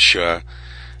song, which I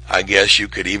guess you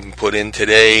could even put in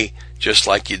today, just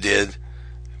like you did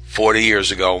 40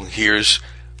 years ago. Here's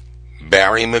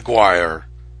Barry McGuire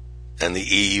and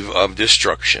the Eve of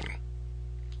Destruction.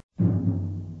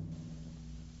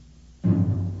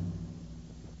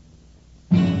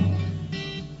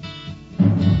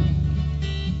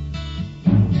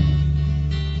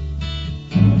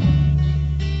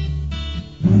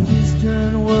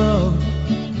 Eastern world,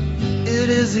 it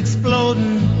is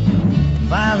exploding,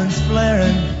 violence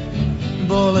flaring,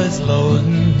 bullets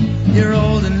loading. You're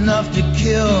old enough to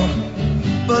kill,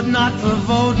 but not for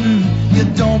voting. You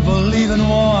don't believe in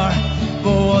war,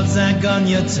 but what's that gun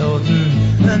you're toting?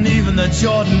 And even the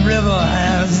Jordan River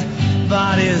has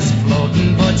bodies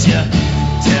floating. But you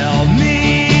tell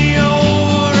me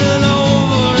over and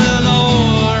over and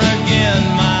over again,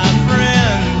 my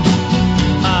friend,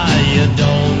 you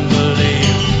don't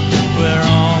believe we're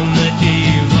on the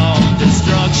eve of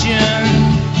destruction.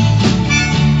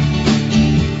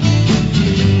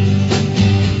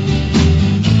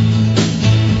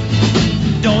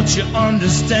 Don't you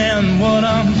understand what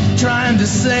I'm trying to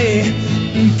say?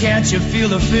 Can't you feel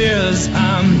the fears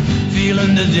I'm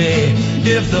feeling today?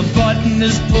 If the button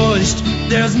is pushed,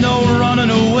 there's no running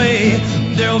away.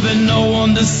 There'll be no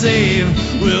one to save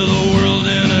with the world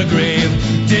in a grave.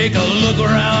 Take a look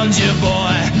around you,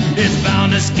 boy. It's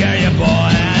bound to scare you, boy.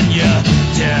 And you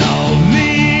tell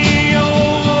me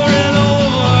over and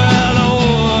over and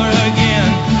over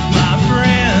again, my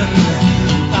friend,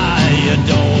 you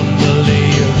don't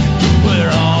believe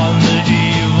we're on the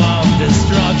eve of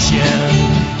destruction.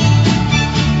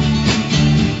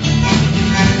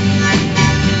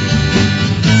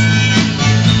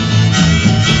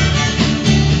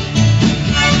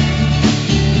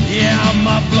 Yeah,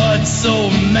 my blood's so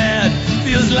mad,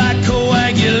 feels like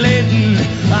coagulating.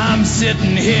 I'm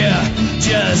sitting here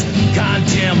just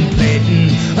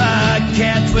contemplating. I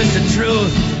can't twist the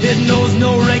truth, it knows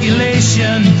no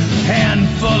regulation.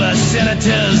 Handful of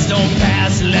senators don't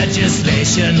pass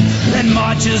legislation, and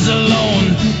marches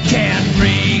alone can't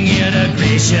bring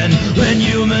integration. When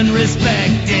human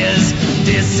respect is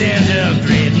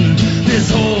disintegrating, this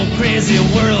whole crazy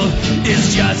world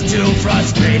is just too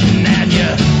frustrating. And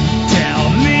you tell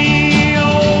me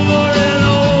over and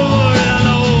over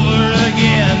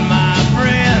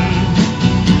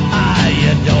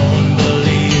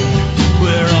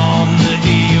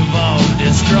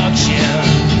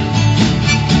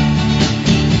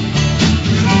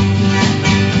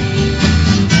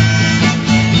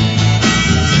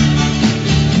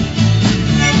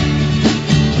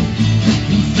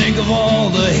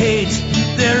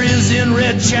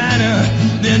at China,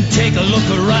 then take a look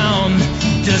around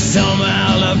to Selma,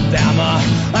 Alabama.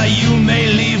 You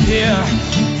may leave here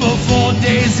for 4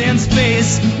 days in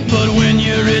space, but when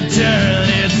you return,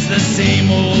 it's the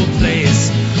same old place.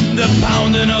 The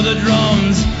pounding of the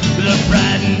drums, the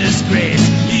pride and disgrace.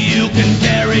 You can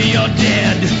bury your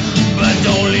dead, but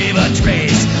don't leave a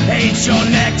trace. Hate your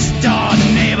next door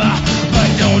neighbor, but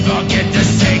don't forget to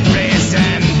say grace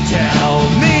and tell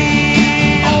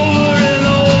me over and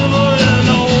over and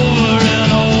over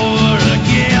and over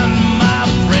again, my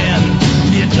friend,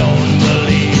 you don't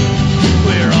believe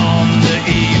we're on the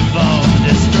eve of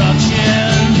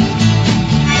destruction.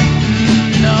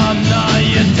 No, no,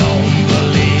 you don't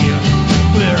believe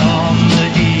we're on the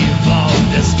eve of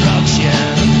destruction.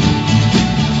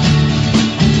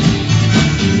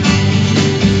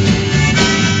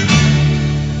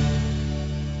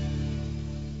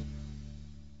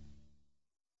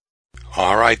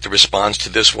 All right, the response to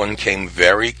this one came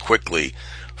very quickly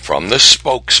from the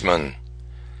Spokesman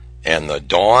and the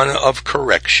Dawn of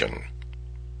Correction.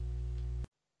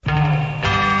 The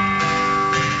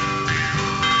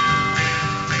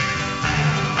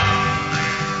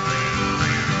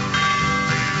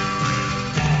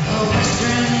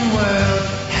Western world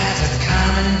has a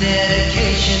common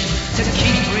dedication to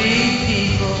keep free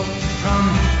people from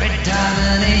red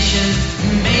domination.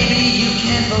 Maybe you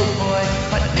can vote, boy,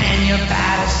 but man your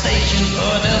battle station,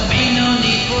 or there'll be no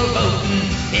need for voting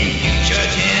in future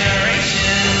generations.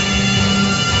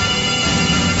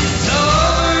 So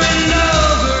over and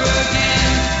over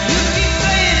again, you keep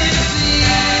saying it's the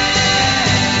end,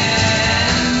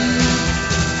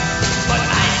 but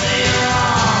I say you're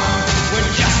wrong.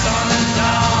 We're just on the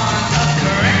dawn of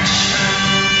correction.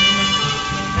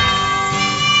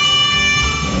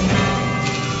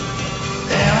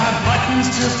 There are buttons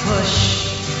to push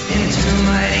into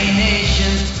mighty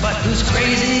nations, but who's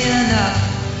crazy enough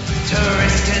to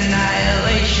risk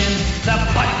annihilation? The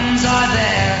buttons are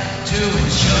there to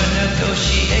ensure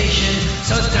negotiation,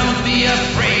 so don't be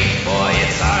afraid, boy,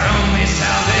 it's our only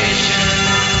salvation.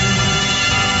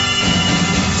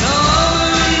 So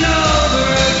over and over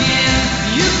again,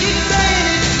 you keep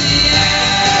saying it's the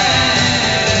end,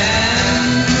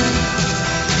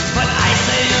 but I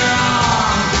say you're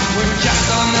wrong. We're just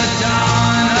on the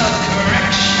dawn of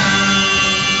correction.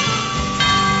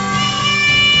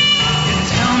 You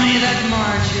tell me that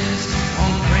marches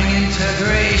won't bring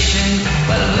integration,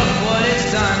 but look what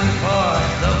it's done for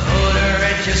the voter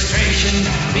registration.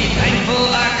 Be thankful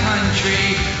our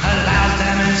country allows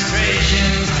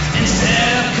demonstrations. Instead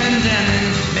of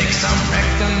condemning, make some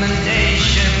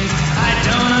recommendations. I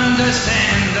don't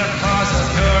understand the cause of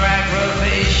your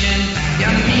aggravation. You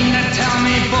mean to tell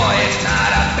me, boy, it's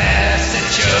not a better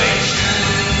situation?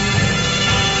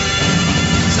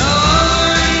 So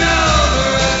over and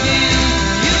over again,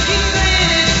 you keep saying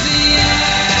it's the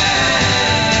end,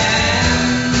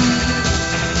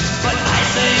 but I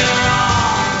say you're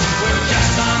wrong. We're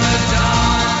just on the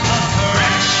dawn of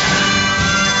correction.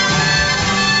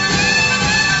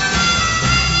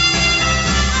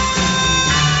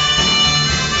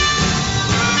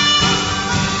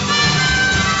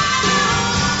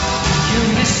 You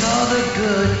miss all the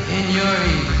good in your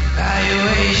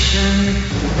evaluation.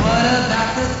 What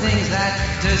about the things that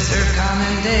deserve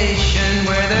commendation?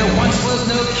 Where there once was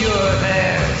no cure,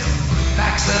 there's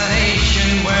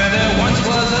vaccination. Where there once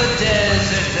was a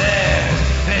desert, there's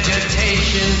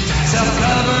vegetation.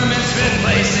 Self-government's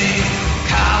replacing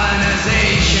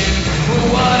colonization.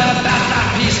 What about the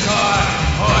Peace Corps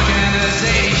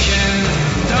organization?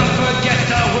 Don't forget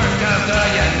the work of the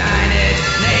United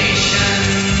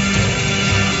Nations.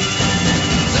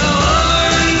 So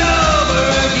over and over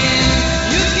again,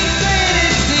 you keep saying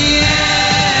it's the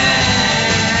end,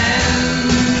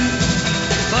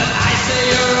 but I say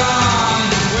you're wrong.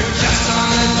 We're just on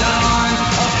the dawn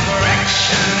of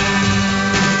correction.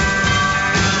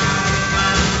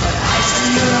 But I say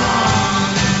you're wrong.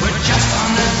 We're just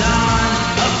on the dawn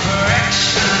of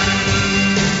correction.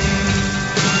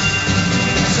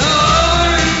 So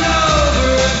over and over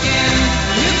again,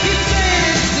 you keep saying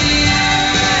it's the end,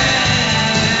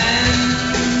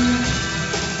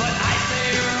 but I say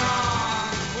you're wrong.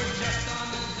 We're just on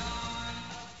the dawn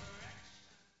of correction.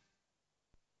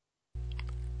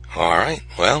 All right,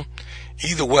 well,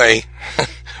 either way,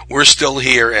 we're still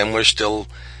here and we're still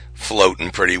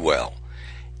floating pretty well.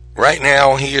 Right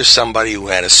now, here's somebody who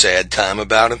had a sad time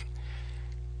about it.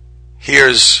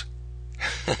 Here's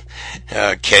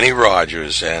Kenny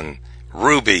Rogers and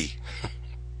Ruby.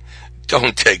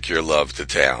 Don't take your love to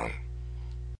town.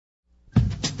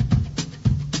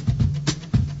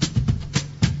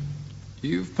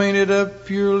 You've painted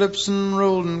up your lips and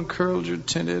rolled and curled your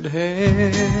tinted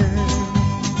hair.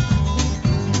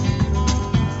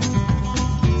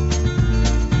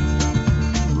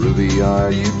 Ruby,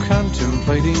 are you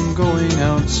contemplating going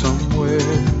out somewhere?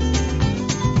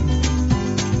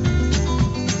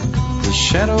 The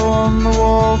shadow on the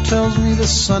wall tells me the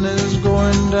sun is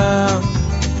going down.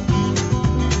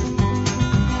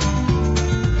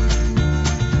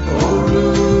 Oh,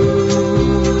 Ruby,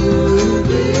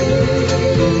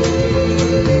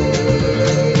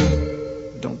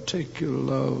 don't take your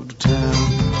love to town.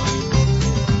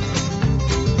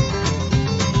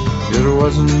 It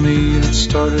wasn't me that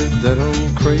started that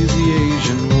old crazy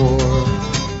Asian war,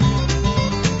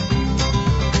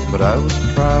 but I was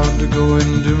proud to go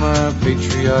and do my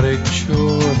patriotic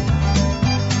chore.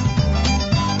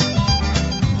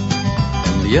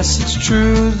 And yes, it's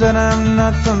true that I'm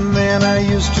not the man I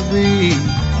used to be.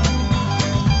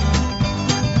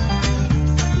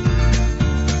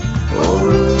 Oh,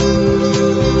 Ruby,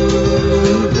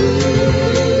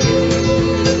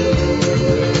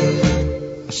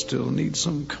 I still need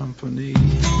some company.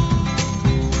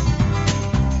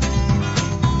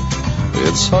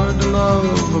 It's hard to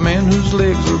love a man whose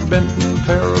legs are bent and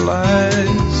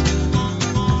paralyzed.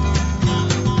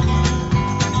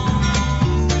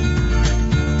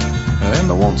 And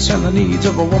the wants and the needs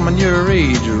of a woman your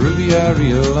age, Ruby, I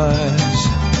realize.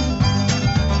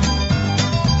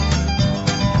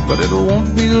 But it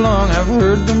won't be long, I've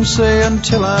heard them say,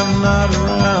 until I'm not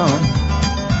around.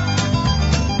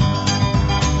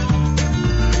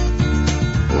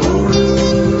 Oh,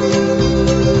 Ruby,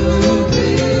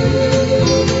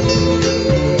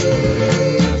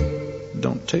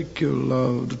 don't take your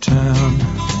love to town.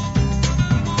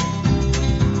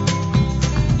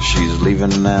 She's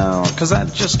leaving now, 'cause I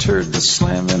just heard the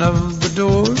slamming of the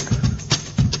door.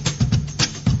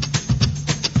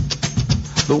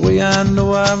 The way I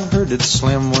know I've heard it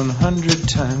slam 100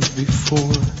 times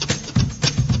before.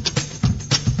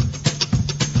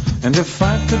 And if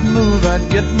I could move, I'd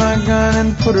get my gun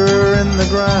and put her in the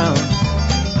ground.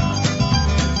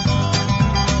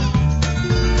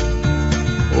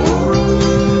 Oh,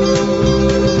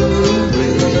 Ruby,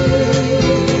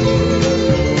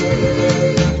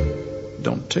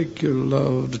 don't take your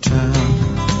love to town.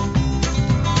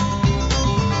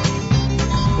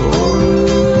 Oh,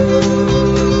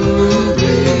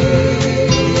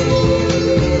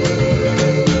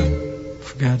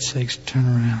 for God's sakes, turn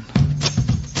around.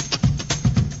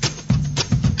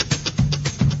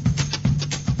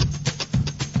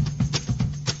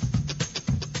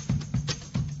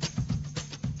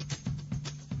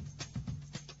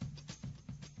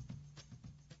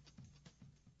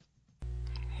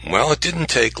 Well, it didn't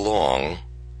take long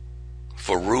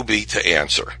for Ruby to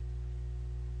answer.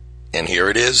 And here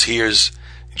it is. Here's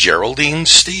Geraldine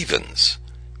Stevens.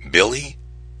 Billy,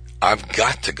 I've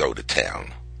got to go to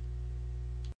town.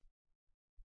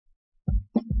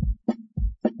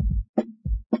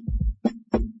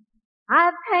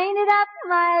 I've painted up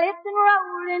my lips and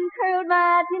rolled and curled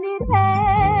my tinted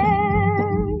hair.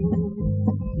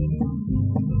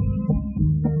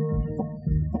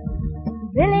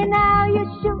 Billy, now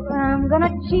you're sure I'm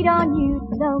gonna cheat on you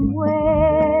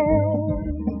somewhere.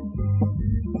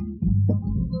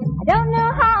 I don't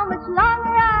know how much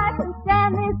longer I can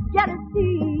stand this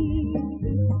jealousy.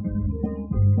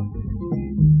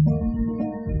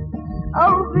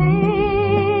 Oh, Billy,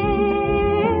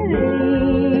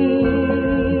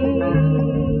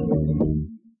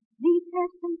 please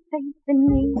have some faith in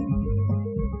me.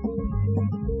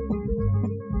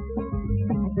 I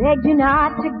begged you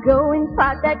not to go and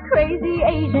fight that crazy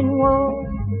Asian war.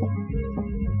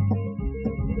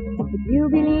 But you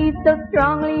believed so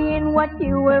strongly in what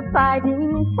you were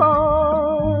fighting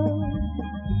for.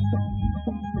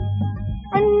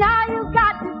 And now you've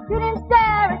got to sit and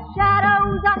stare at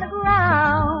shadows on the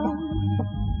ground.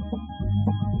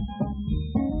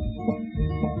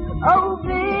 Oh,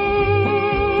 Billy,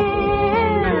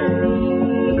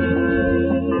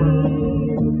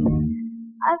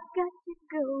 I've got to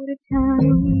go to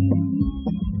town.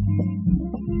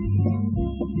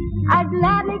 I'd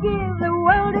gladly give the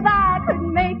world if I could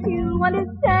make you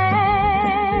understand.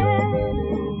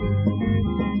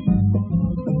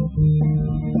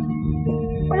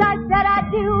 Well, I said I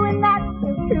do, and that's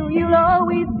so true. You'll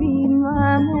always be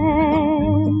my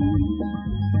man.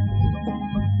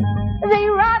 They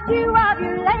robbed you of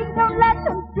your legs, don't let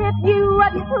them strip you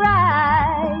of your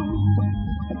pride.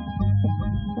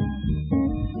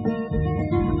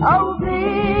 Oh, Billy,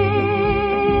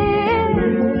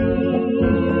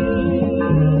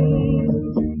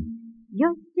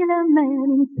 you're still a man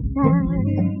inside.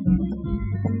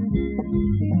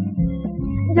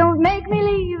 Don't make me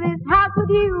leave this house with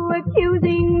you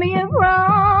accusing me of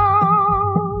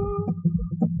wrong.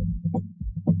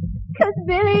 'Cause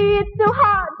Billy, it's so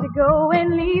hard to go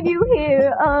and leave you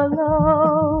here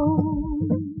alone.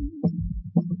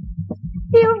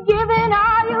 You've given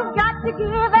all you've got to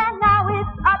give and now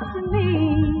it's up to me.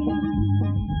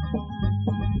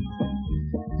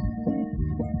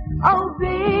 Oh,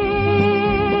 Billy,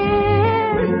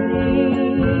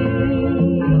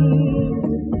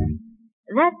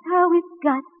 that's how it's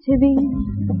got to be.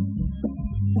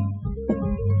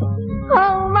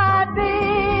 Oh, my Billy,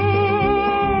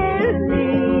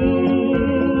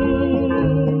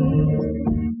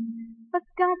 for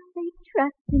God's sake,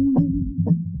 trust in me.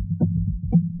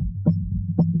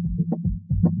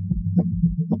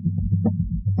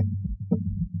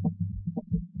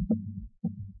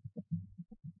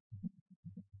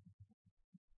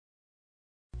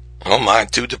 Oh my,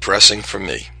 too depressing for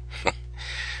me.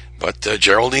 But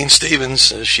Geraldine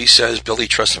Stevens, she says, Billy,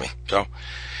 trust me. So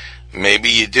maybe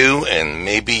you do and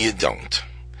maybe you don't.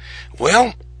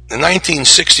 Well, the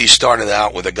 1960s started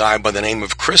out with a guy by the name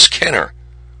of Chris Kenner.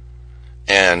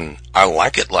 And I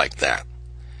Like It Like That.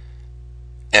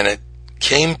 And it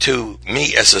came to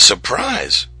me as a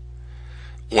surprise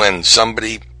when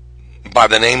somebody by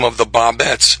the name of the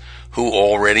Bobettes, who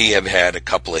already have had a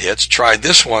couple of hits, tried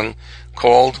this one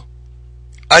called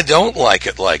I Don't Like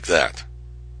It Like That.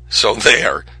 So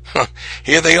there,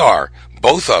 here they are,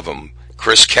 both of them,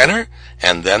 Chris Kenner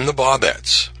and then the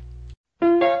Bobettes.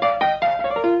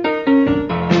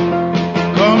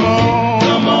 Come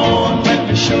on, let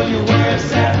me show you where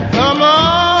it's at. Come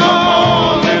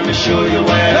on, let me show you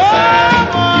where it's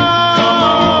at. Come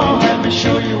on, let me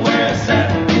show you where it's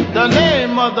at. The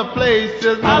name of the place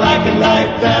is I Like It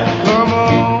Like That. Come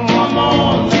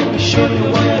on, let me show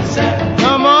you where it's at.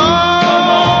 Come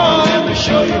on, let me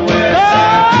show you where it's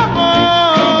at. Come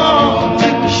on,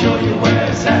 let me show you where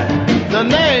it's at. The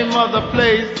name of the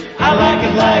place, I Like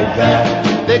It Like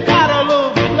That. They got a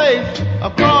little place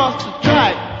across the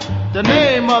track. The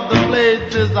name of the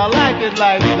place is I Like It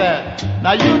Like That.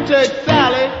 Now you take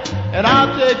Sally and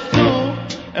I'll take Sue,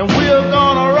 and we're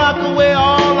gonna rock away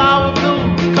all our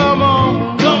blues. Come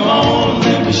on,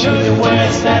 let me show you where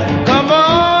it's at. Come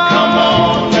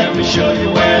on, let me show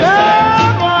you where it's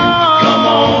at. Come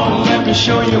on, let me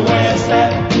show you where it's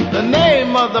at. The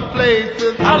name of the place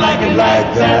is I Like It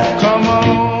Like That. Come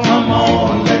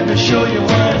on, let me show you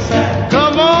where it's at.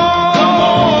 Come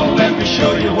on, let me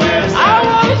show you where it's at. I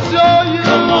wanna show you.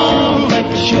 Come on, let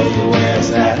me show you where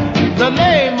it's at. The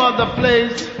name of the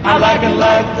place, I Like It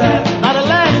Like That. Now the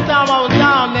last time I was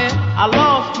down there, I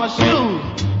lost my shoes.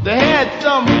 They had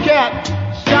some cat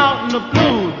shouting the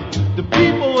blues. The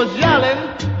people was yelling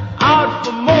out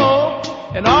for more,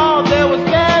 and all they was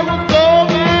saying was go,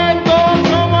 man, go,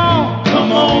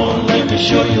 come on, let me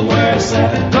show you where it's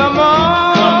at. Come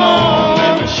on,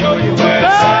 let me show you where it's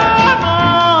at.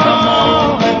 Come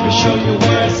on, let me show you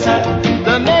where it's at.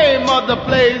 The name of the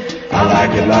place, I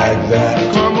Like It Like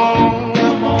That. Come on,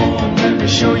 let me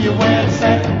show you where it's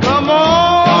at. Come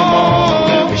on,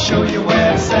 let me show you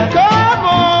where it's at. Come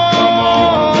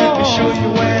on, let me show you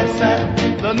where it's at.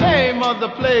 The name of the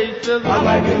place is I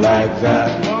Like It Like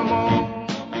That. Come on.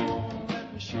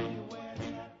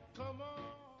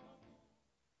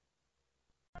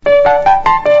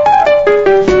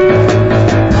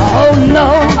 Oh no,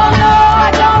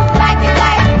 I don't like it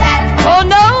like that. Oh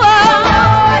no,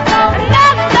 I don't.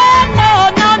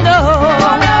 No.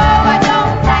 Oh no, I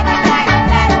don't like it like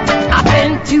that. I've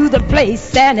been to the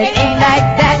place and it ain't like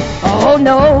that. Oh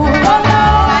no,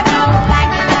 I don't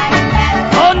like it like that.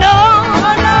 oh no,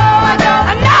 I don't.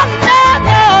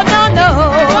 no.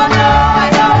 Oh no, I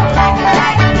don't like it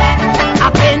like that.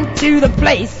 I've been to the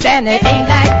place and it ain't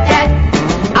like that.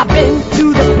 I've been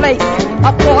to the place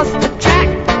across the track.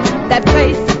 That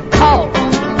place called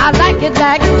I Like It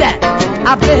Like That.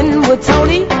 I've been with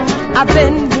Tony, I've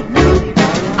been with you.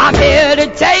 I'm here to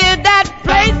tell you that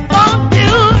place won't do.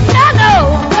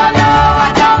 No. Oh no, I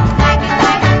don't like it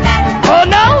like that. Oh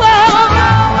no,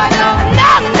 I don't.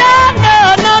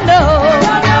 no.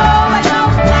 Oh no, I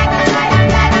don't like it like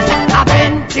that. I've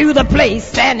been to the place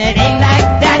and it ain't like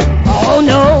that. Oh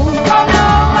no. Oh no,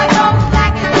 I don't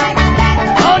like it like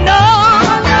that. Oh no.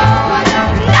 Oh no, I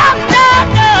don't.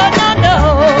 No.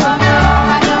 Oh no,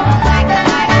 I don't like it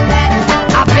like that.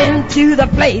 I've been to the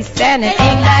place and it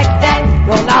ain't like that.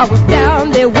 Well, I was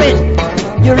down there when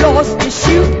you lost your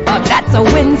shoe. That's a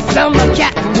winsome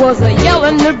cat was a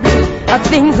yelling the blue.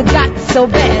 Things got so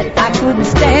bad I couldn't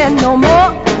stand no more.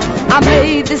 I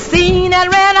made the scene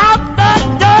and ran out the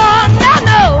door.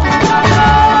 No. Oh no,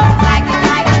 I don't like it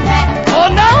like that. Oh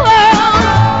no.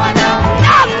 I don't.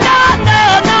 No.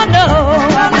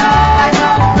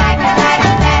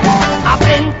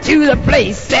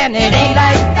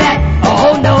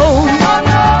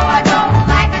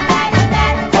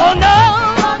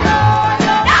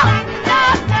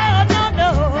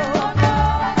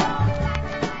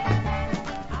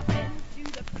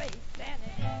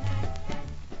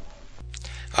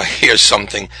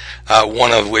 something,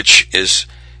 one of which is,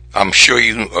 I'm sure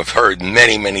you have heard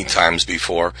many, many times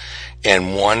before,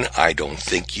 and one I don't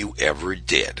think you ever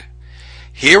did.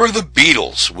 Here are the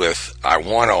Beatles with I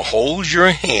Want to Hold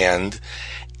Your Hand,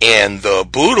 and the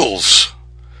Boodles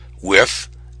with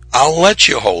I'll Let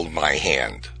You Hold My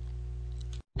Hand.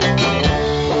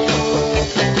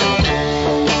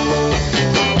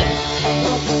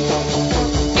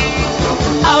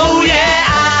 Oh yeah,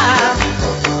 I'll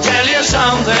tell you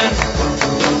something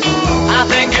I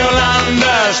think you'll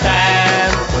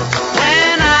understand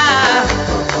when I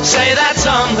say that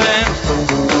something.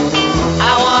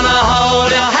 I wanna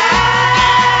hold your hand.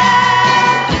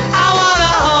 I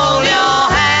wanna hold your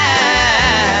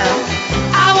hand.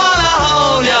 I wanna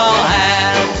hold your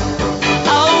hand.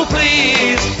 Oh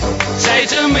please, say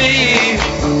to me,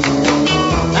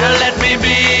 let me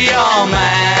be your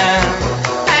man.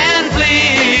 And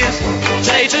please,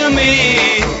 say to me,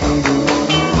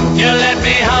 you let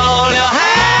me hold your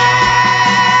hand.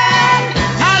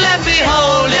 Let me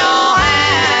hold your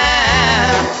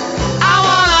hand. I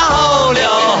wanna hold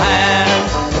your hand.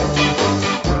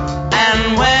 And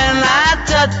when I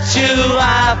touch you,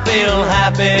 I feel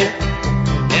happy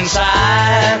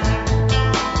inside.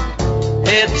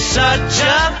 It's such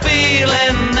a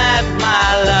feeling that my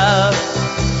love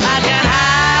I can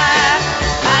hide,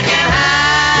 I can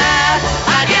hide,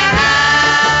 I can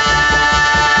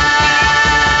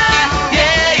hide.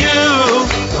 Yeah, you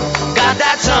got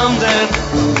that something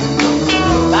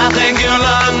I think you'll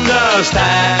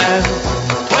understand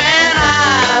when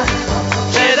I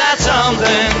say that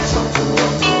something.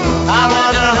 I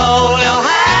wanna hold your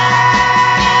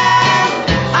hand.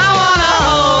 I wanna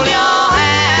hold your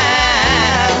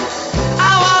hand.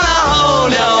 I wanna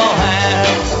hold your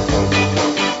hand.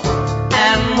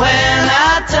 And when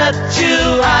I touch you,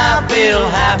 I feel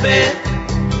happy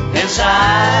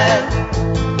inside.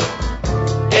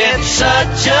 It's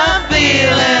such a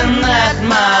feeling that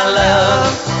my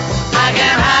love I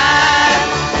can hide,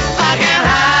 I can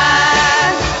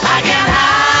hide, I can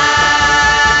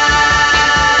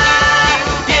hide.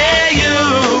 Yeah, you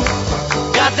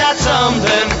got that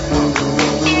something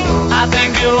I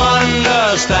think you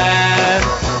understand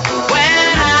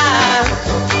when I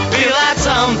feel that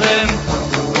something.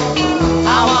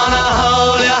 I wanna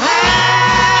hold your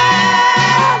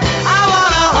hand. I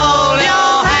wanna hold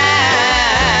your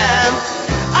hand.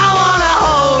 I wanna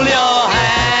hold your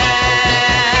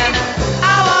hand.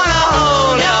 I wanna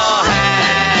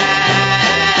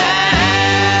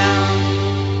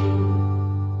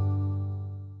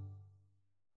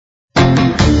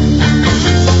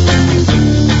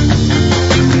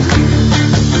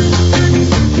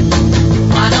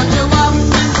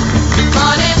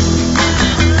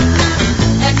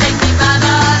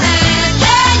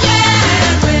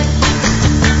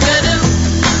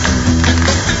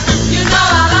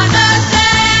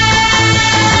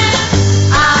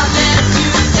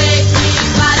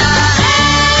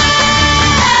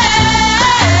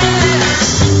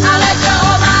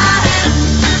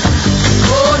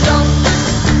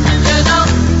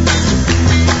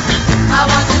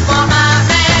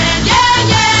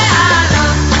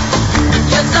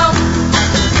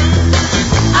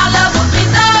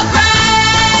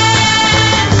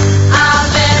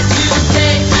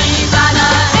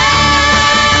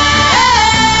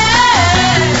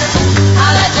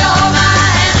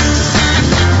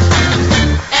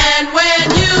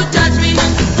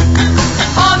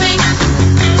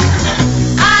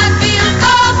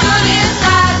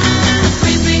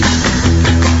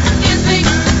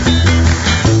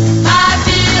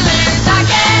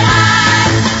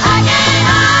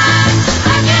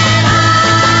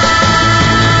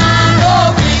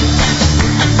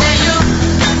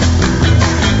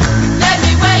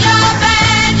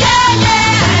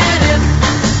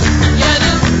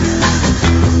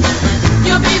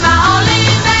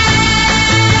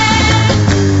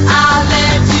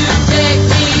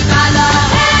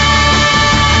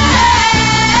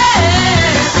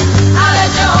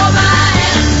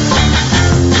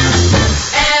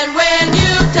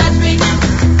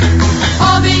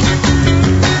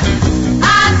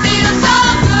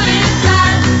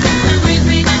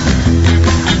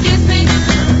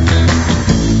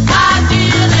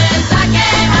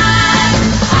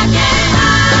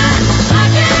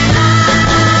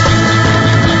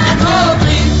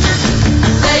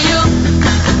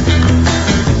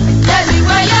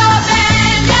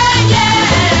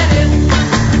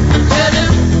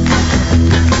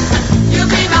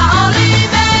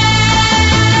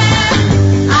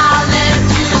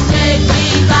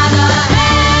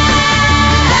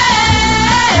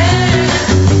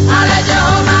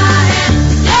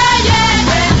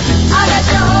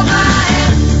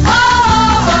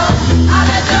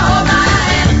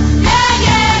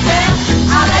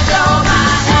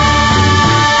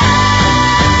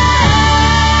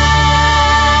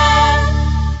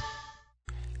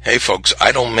Hey, folks,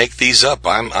 I don't make these up.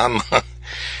 I'm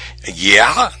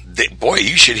yeah, boy,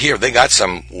 you should hear. They got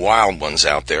some wild ones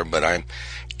out there, but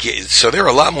so there are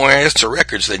a lot more answer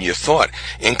records than you thought,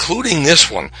 including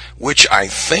this one, which I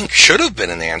think should have been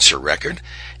an answer record,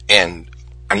 and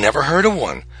I never heard of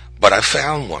one, but I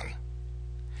found one.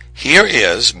 Here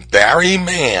is Barry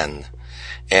Mann,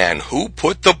 and Who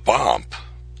Put the Bump?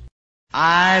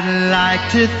 I'd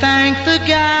like to thank the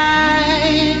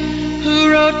guy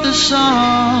who wrote the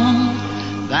song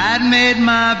that made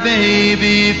my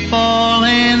baby fall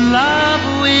in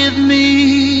love with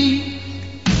me.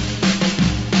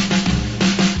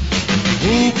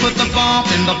 Who put the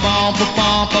bump in the bump, a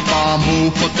bump, a bump?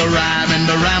 Who put the rhyme in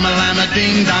the ram-a-lam-a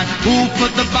ding-dong? Who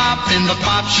put the bop in the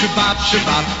bop, shabop,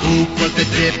 shabop? Who put the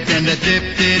dip in the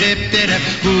dip-de-dip-de-dip?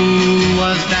 Who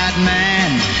was that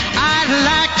man? I'd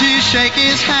like to shake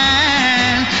his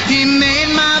hand. He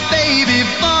made my baby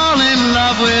fall in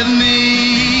love with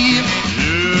me.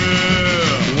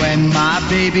 When my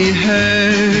baby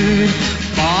heard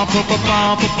bump, bump,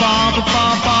 bump, bump,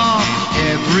 bump, bump,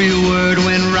 every word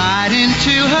went right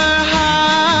into her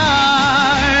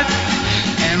heart.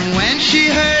 And when she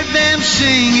heard them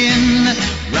singing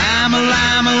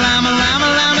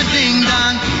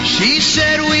ram-a-lam-a-lam-a-lam-a-lam-a-ding-dong, she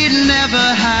said we'd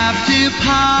never have to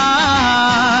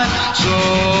part. So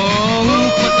who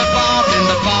put the bump in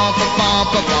the bump,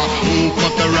 bump, bump? Who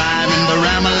put the rhyme in the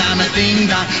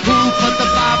ram-a-lam-a-ding-dong? Who put the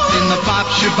bop in the bop,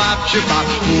 shabop, shabop?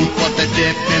 Who put the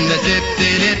dip in the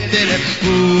dip-de-dip-de-dip?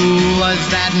 Who was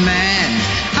that man?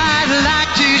 I'd like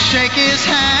to shake his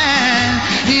hand.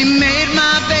 He made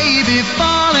my baby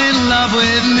fall in love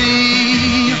with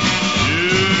me.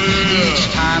 Each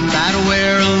time that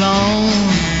we're alone,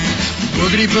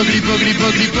 boogity, boogity, boogity,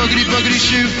 boogity, boogity, boogity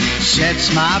shoot sets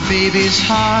my baby's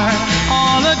heart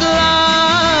all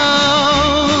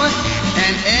aglow.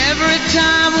 And every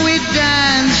time we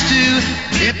dance to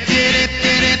dip, dip,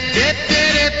 dip, dip, dip,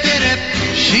 dip, dip,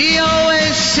 she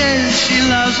always says she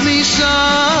loves me so.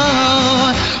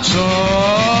 So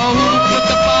who put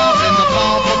the bump in the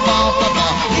bump, bump,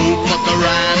 bump? Who put the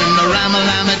rhyme in the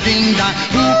ram-a-lam-a-ding-dong?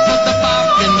 Who put the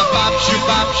bop in the bop,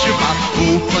 shabop, shabop?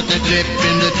 Who put the dip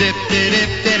in the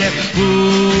dip-de-dip-de-dip? Who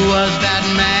was that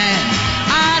man?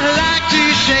 I'd like to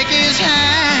shake his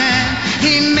hand.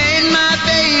 He made my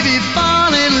baby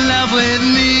fall in love with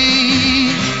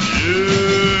me.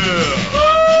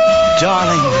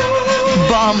 Darling,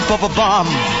 bum, bum, bum,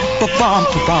 bum,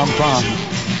 bum, bum,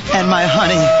 and my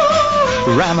honey,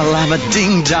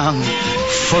 ram-a-lam-a-ding-dong,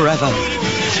 forever.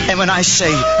 And when I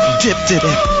say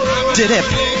dip-de-dip, dip,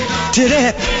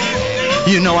 dip,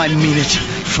 you know I mean it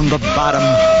from the bottom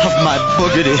of my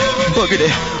boogity,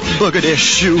 boogity, boogity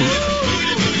shoe.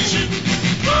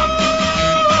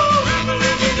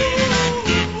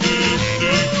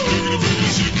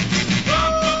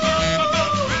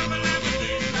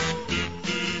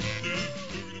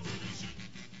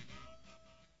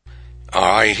 All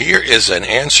right, here is an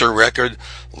answer record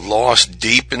lost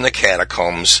deep in the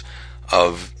catacombs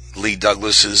of Lee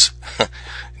Douglas's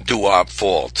doo-wop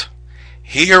vault.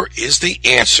 Here is the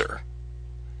answer.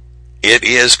 It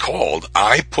is called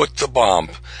I Put the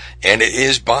Bump, and it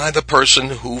is by the person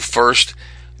who first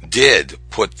did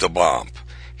put the bump.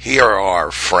 Here are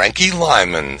Frankie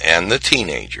Lyman and the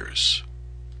Teenagers.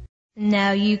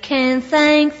 Now you can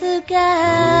thank the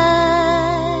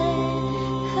guy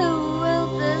who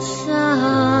wrote the song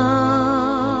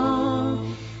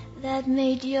that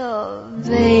made your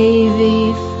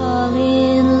baby fall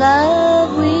in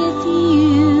love with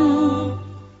you.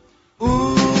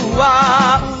 Ooh,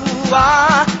 ah, ooh,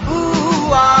 ah, ooh,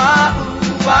 ah,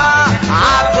 ooh, ah. I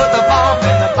put the bump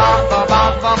in the bump, bump,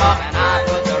 bump, bump, and I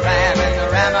put the ram in the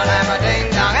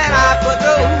ram-a-lam-a-ding-dong, and I put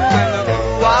the ooh in the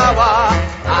ooh-wah-wah.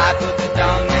 I put the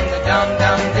dum in the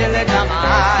dum-dum, dilly-dum.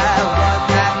 I was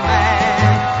that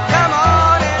man. Come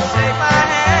on and shake my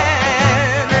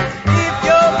hand if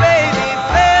your baby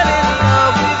fell in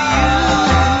love with you.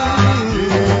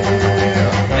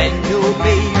 When your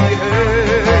baby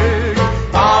heard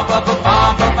bump, bump,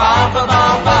 bump, bump, bump,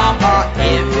 bump, bump, bump,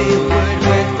 every word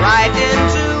went right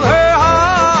into her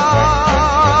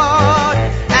heart.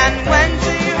 And when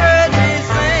she heard me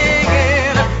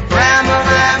singing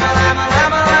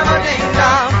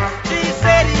ram-a-lam-a-lam-a-lam-a-lam-a-ding-dong, she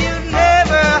said you'd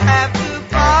never have to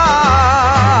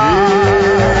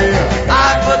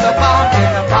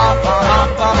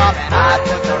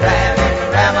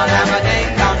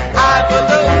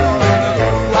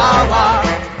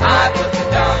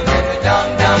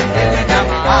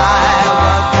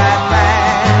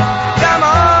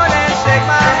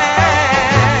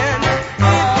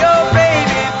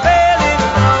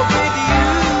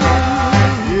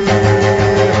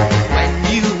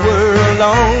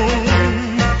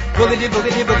boogity,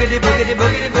 boogity, boogity, boogity,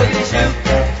 boogity, boogity shoot.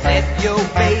 Set your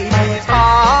baby's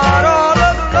heart all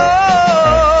aglow.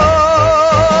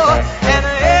 And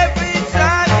every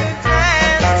time you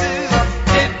dance to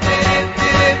dip, dip,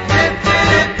 dip, dip,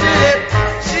 dip, dip,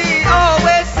 she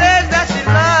always says that she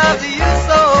loves you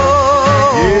so.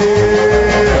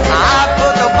 I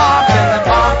put the bump in the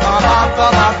bump, bump, bump,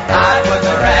 bump, bump. I put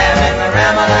the ram in the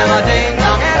ram-a-lam-a ding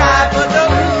dong, and I put the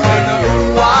ooh in the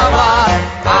ooh wah wah.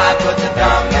 I put the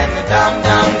dum in the dum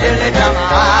dum dilly dum.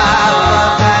 I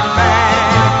love that man.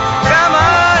 Come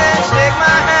on and shake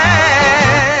my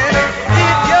hand.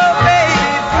 If your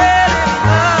baby fell in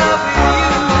love with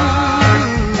you.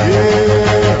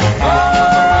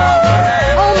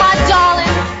 Oh, my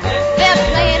darling, they're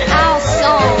playing our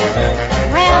song.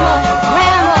 Rama,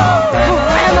 Rama,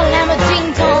 Rama, Lama,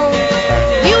 ding dong.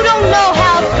 You don't know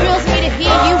how it thrills me to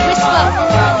hear you whisper,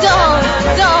 dum,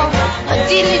 dum, a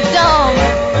diddly dum.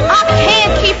 I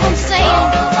can't keep from saying,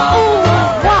 ooh,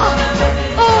 wah,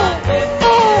 ooh,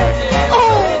 ooh,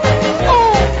 ooh,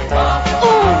 ooh,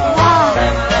 ooh, wah.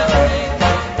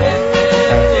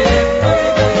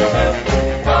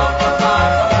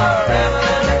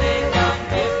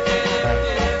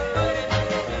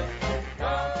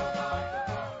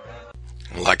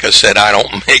 Like I said, I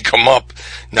don't make them up,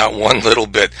 not one little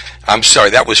bit. I'm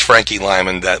sorry, that was Frankie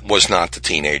Lyman. That was not the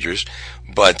Teenagers.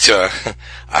 But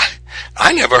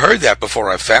I never heard that before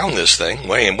I found this thing,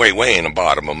 way in the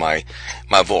bottom of my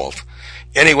vault.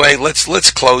 Anyway,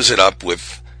 let's close it up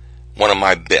with one of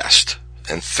my best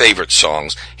and favorite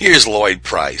songs. Here's Lloyd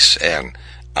Price and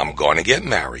I'm Gonna Get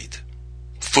Married.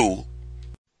 Fool.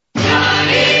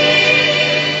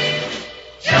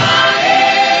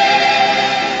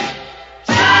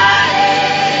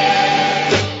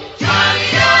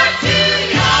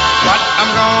 But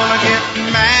I'm gonna get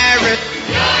married.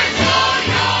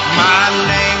 My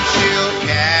name she'll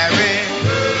carry.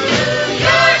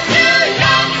 You're too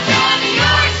young, Johnny,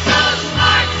 you're so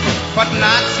smart. But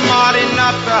not smart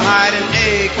enough to hide an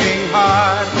aching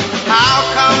heart. How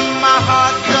come my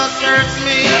heart just hurts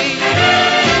me?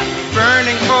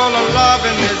 Burning full of love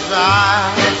and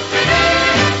desire.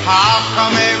 How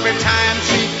come every time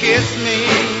she kisses me,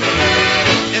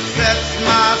 it sets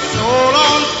my soul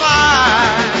on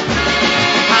fire?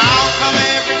 How come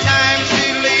every time she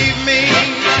leaves me,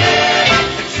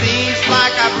 it seems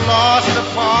like I've lost a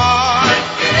part?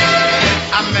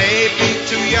 I may be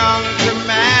too young to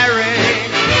marry,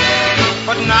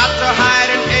 but not to hide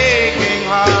an aching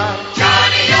heart.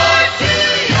 Johnny, you're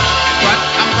too young. But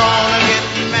I'm gonna get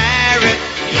married.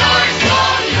 You're so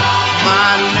young.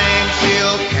 My name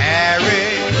she'll carry.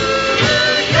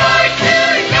 You're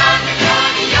too young,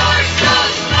 Johnny, you're so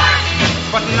smart.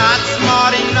 But not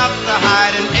smart enough to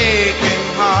hide an aching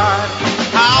heart.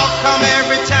 How come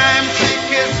every time she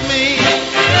kisses me,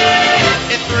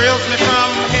 it thrills me from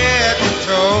head to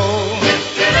toe?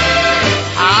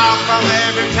 How come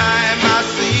every time I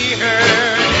see her,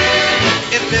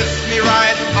 it lifts me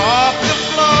right off the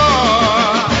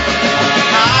floor?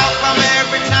 How come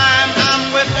every time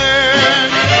I'm with her,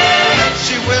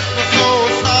 she whispers so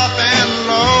soft and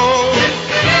low?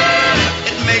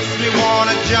 It makes me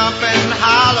wanna jump and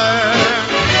holler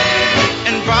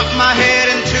and bump my head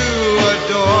into a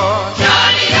door.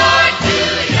 Johnny, you're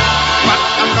too young. But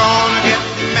I'm gonna get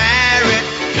married.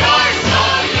 You're so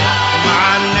young.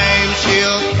 My name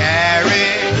she'll carry.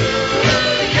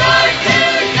 You're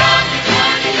too young,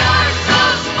 Johnny, you're so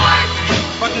smart.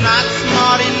 But not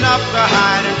smart enough to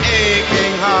hide an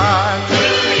aching heart.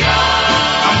 Too young.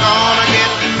 I'm gonna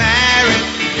get married.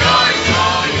 You're so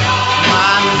young.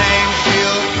 My name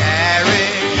she'll carry.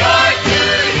 You're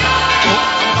too young.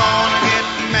 I'm gonna get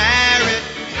married.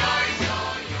 You're so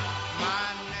young. My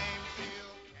name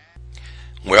she'll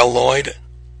carry. Well, Lloyd,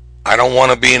 I don't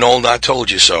want to be an old I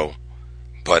told you so,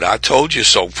 but I told you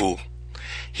so, fool.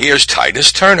 Here's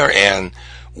Titus Turner and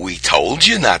We Told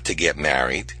You Not to Get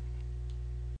Married.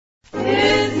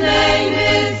 His name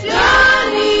is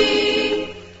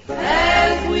Johnny,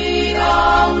 as we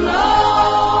all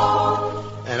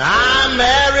know. And I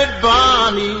married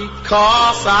Bonnie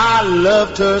 'cause I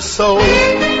loved her so.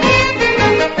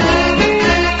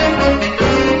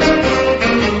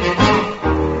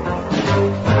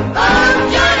 Oh,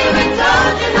 Johnny, we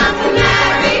told you not to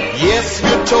marry. Yes,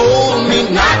 you told me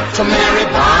not to marry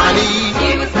Bonnie. She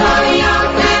was so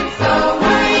young and so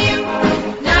were you.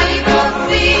 Now you both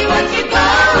see what you're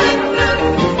going through.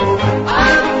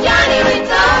 Oh, Johnny, we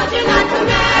told you not to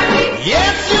marry.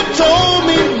 Yes, you told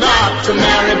me not to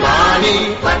marry Bonnie.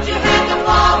 But you had to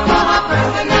fall for her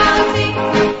personality.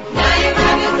 Now you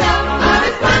have yourself a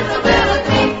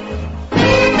responsibility.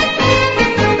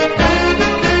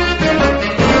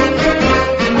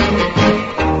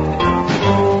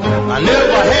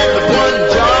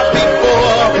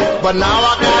 But now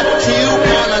I got two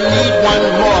and I need one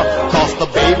more. Cause the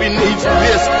baby needs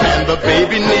this and the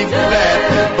baby needs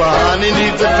that. But honey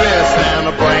needs a dress and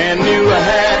a brand new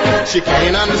hat. She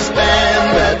can't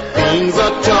understand that things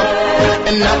are tough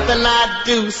and nothing I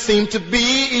do seem to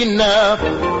be enough.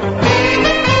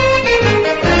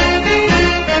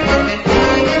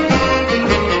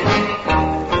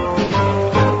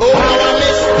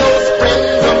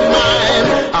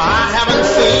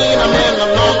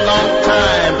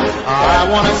 I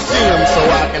wanna see him so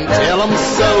I can tell him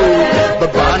so.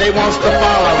 But Bonnie wants to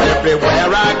follow everywhere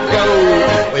I go.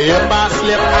 If I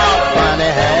slip out, Bonnie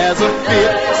has a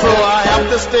fit. So I have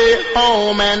to stay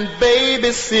home and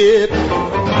babysit.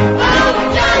 Oh,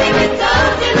 Johnny, we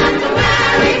told you not to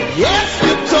marry. Yes,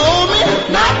 you told me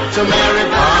not to marry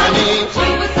Bonnie. She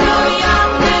was so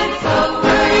young and so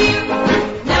were you.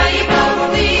 Now you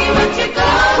both see what you're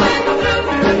going through.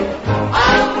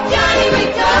 Oh, Johnny, we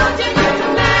told you not to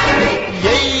marry.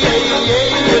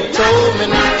 You told me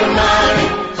not to marry.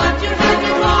 But you had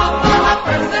to talk for her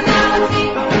personality.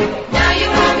 Now you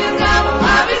have yourself a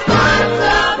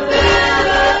responsibility.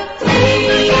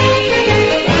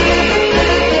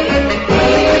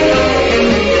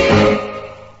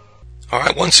 All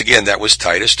right, once again, that was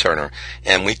Titus Turner,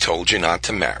 and we told you not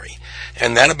to marry.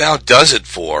 And that about does it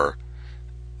for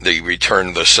the Return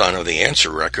of the Son of the Answer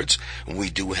records. We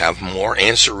do have more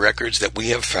Answer records that we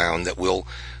have found that we'll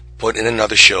put in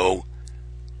another show,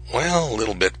 well, a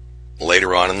little bit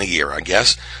later on in the year, I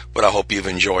guess. But I hope you've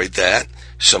enjoyed that.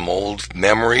 Some old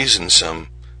memories and some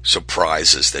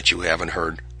surprises that you haven't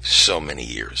heard so many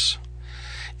years.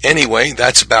 Anyway,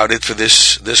 that's about it for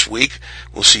this week.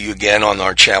 We'll see you again on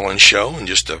our challenge show in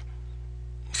just a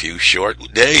few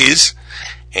short days.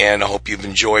 And I hope you've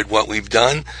enjoyed what we've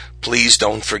done. Please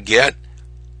don't forget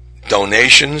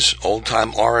donations,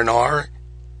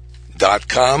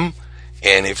 oldtimernr.com.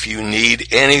 And if you need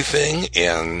anything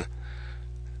in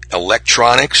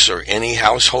electronics or any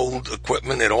household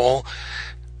equipment at all,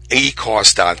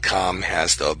 ecost.com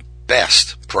has the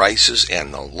best prices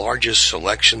and the largest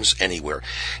selections anywhere.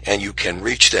 And you can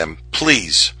reach them,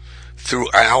 please, through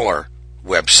our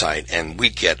website, and we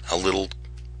get a little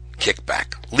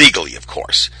kickback, legally, of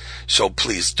course. So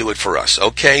please do it for us,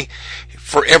 okay?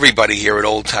 For everybody here at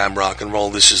Old Time Rock and Roll,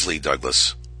 this is Lee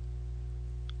Douglas.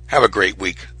 Have a great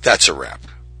week. That's a wrap.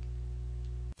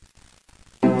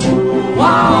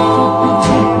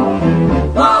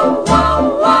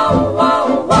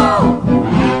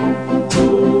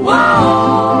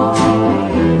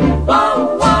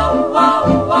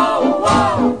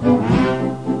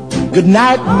 Good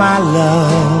night, my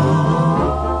love.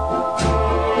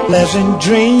 Pleasant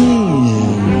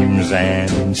dreams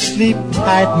and sleep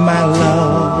tight, my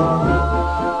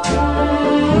love.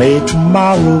 May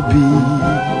tomorrow be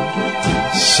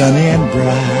sunny and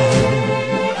bright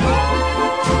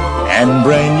and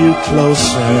bring you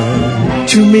closer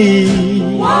to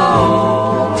me.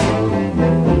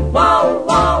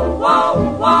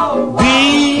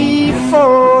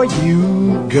 Before you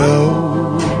go,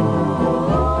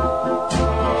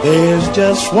 there's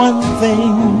just one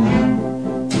thing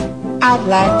I'd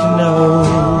like to know.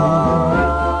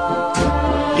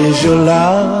 Is your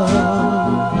love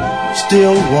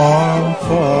still warm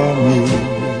for me?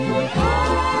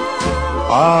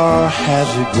 Or has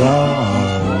it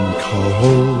grown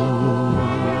cold?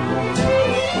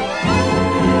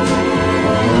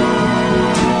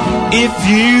 If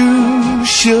you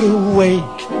should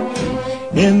awake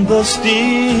in the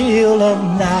still of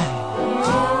night,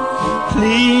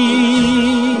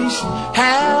 please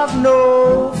have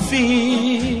no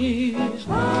fears,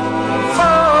 for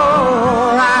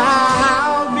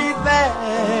I'll be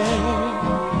there.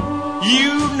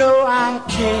 You know I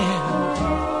care.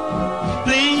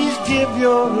 Please give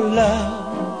your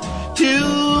love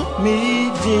to me,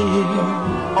 dear,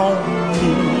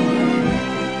 only.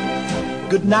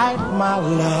 Good night, my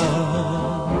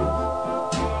love.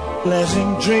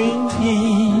 Pleasant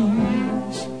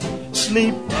dreams.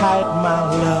 Sleep tight, my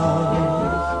love.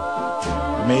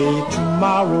 May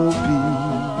tomorrow be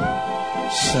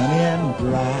sunny and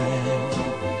bright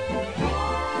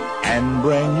and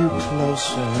bring you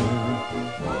closer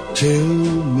to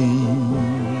me.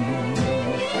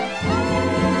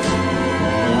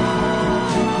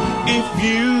 If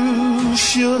you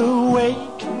should awake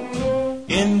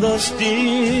in the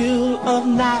still of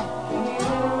night,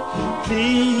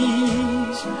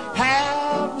 please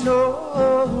have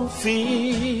no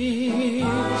fears,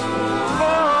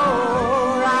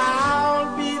 for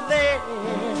I'll be there.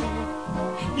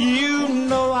 You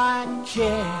know I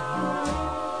care.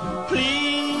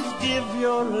 Please give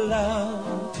your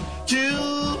love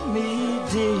to me,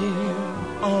 dear,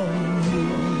 only.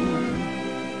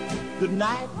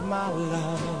 night, my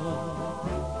love.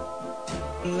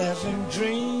 Pleasant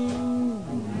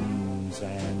dreams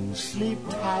and sleep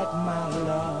tight, my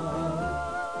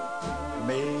love.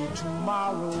 May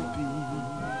tomorrow be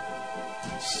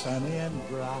sunny and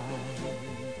bright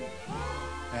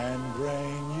and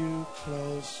bring you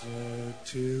closer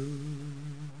to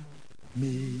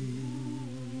me.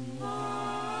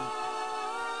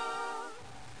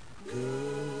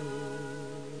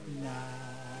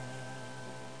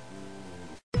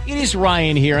 It is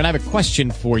Ryan here, and I have a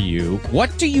question for you.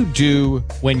 What do you do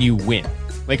when you win?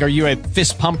 Like, are you a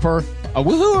fist pumper, a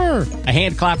woo-hooer, a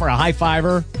hand clapper, a high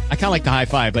fiver? I kind of like the high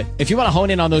five, but if you want to hone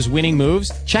in on those winning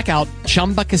moves, check out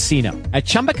Chumba Casino. At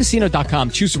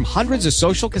ChumbaCasino.com, choose from hundreds of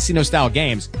social casino-style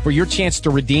games for your chance to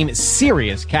redeem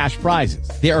serious cash prizes.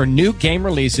 There are new game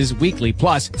releases weekly,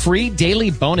 plus free daily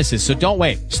bonuses. So don't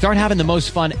wait. Start having the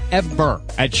most fun ever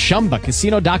at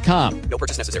ChumbaCasino.com. No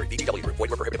purchase necessary. VGW Group.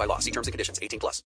 Void where prohibited by law. See terms and conditions. 18+.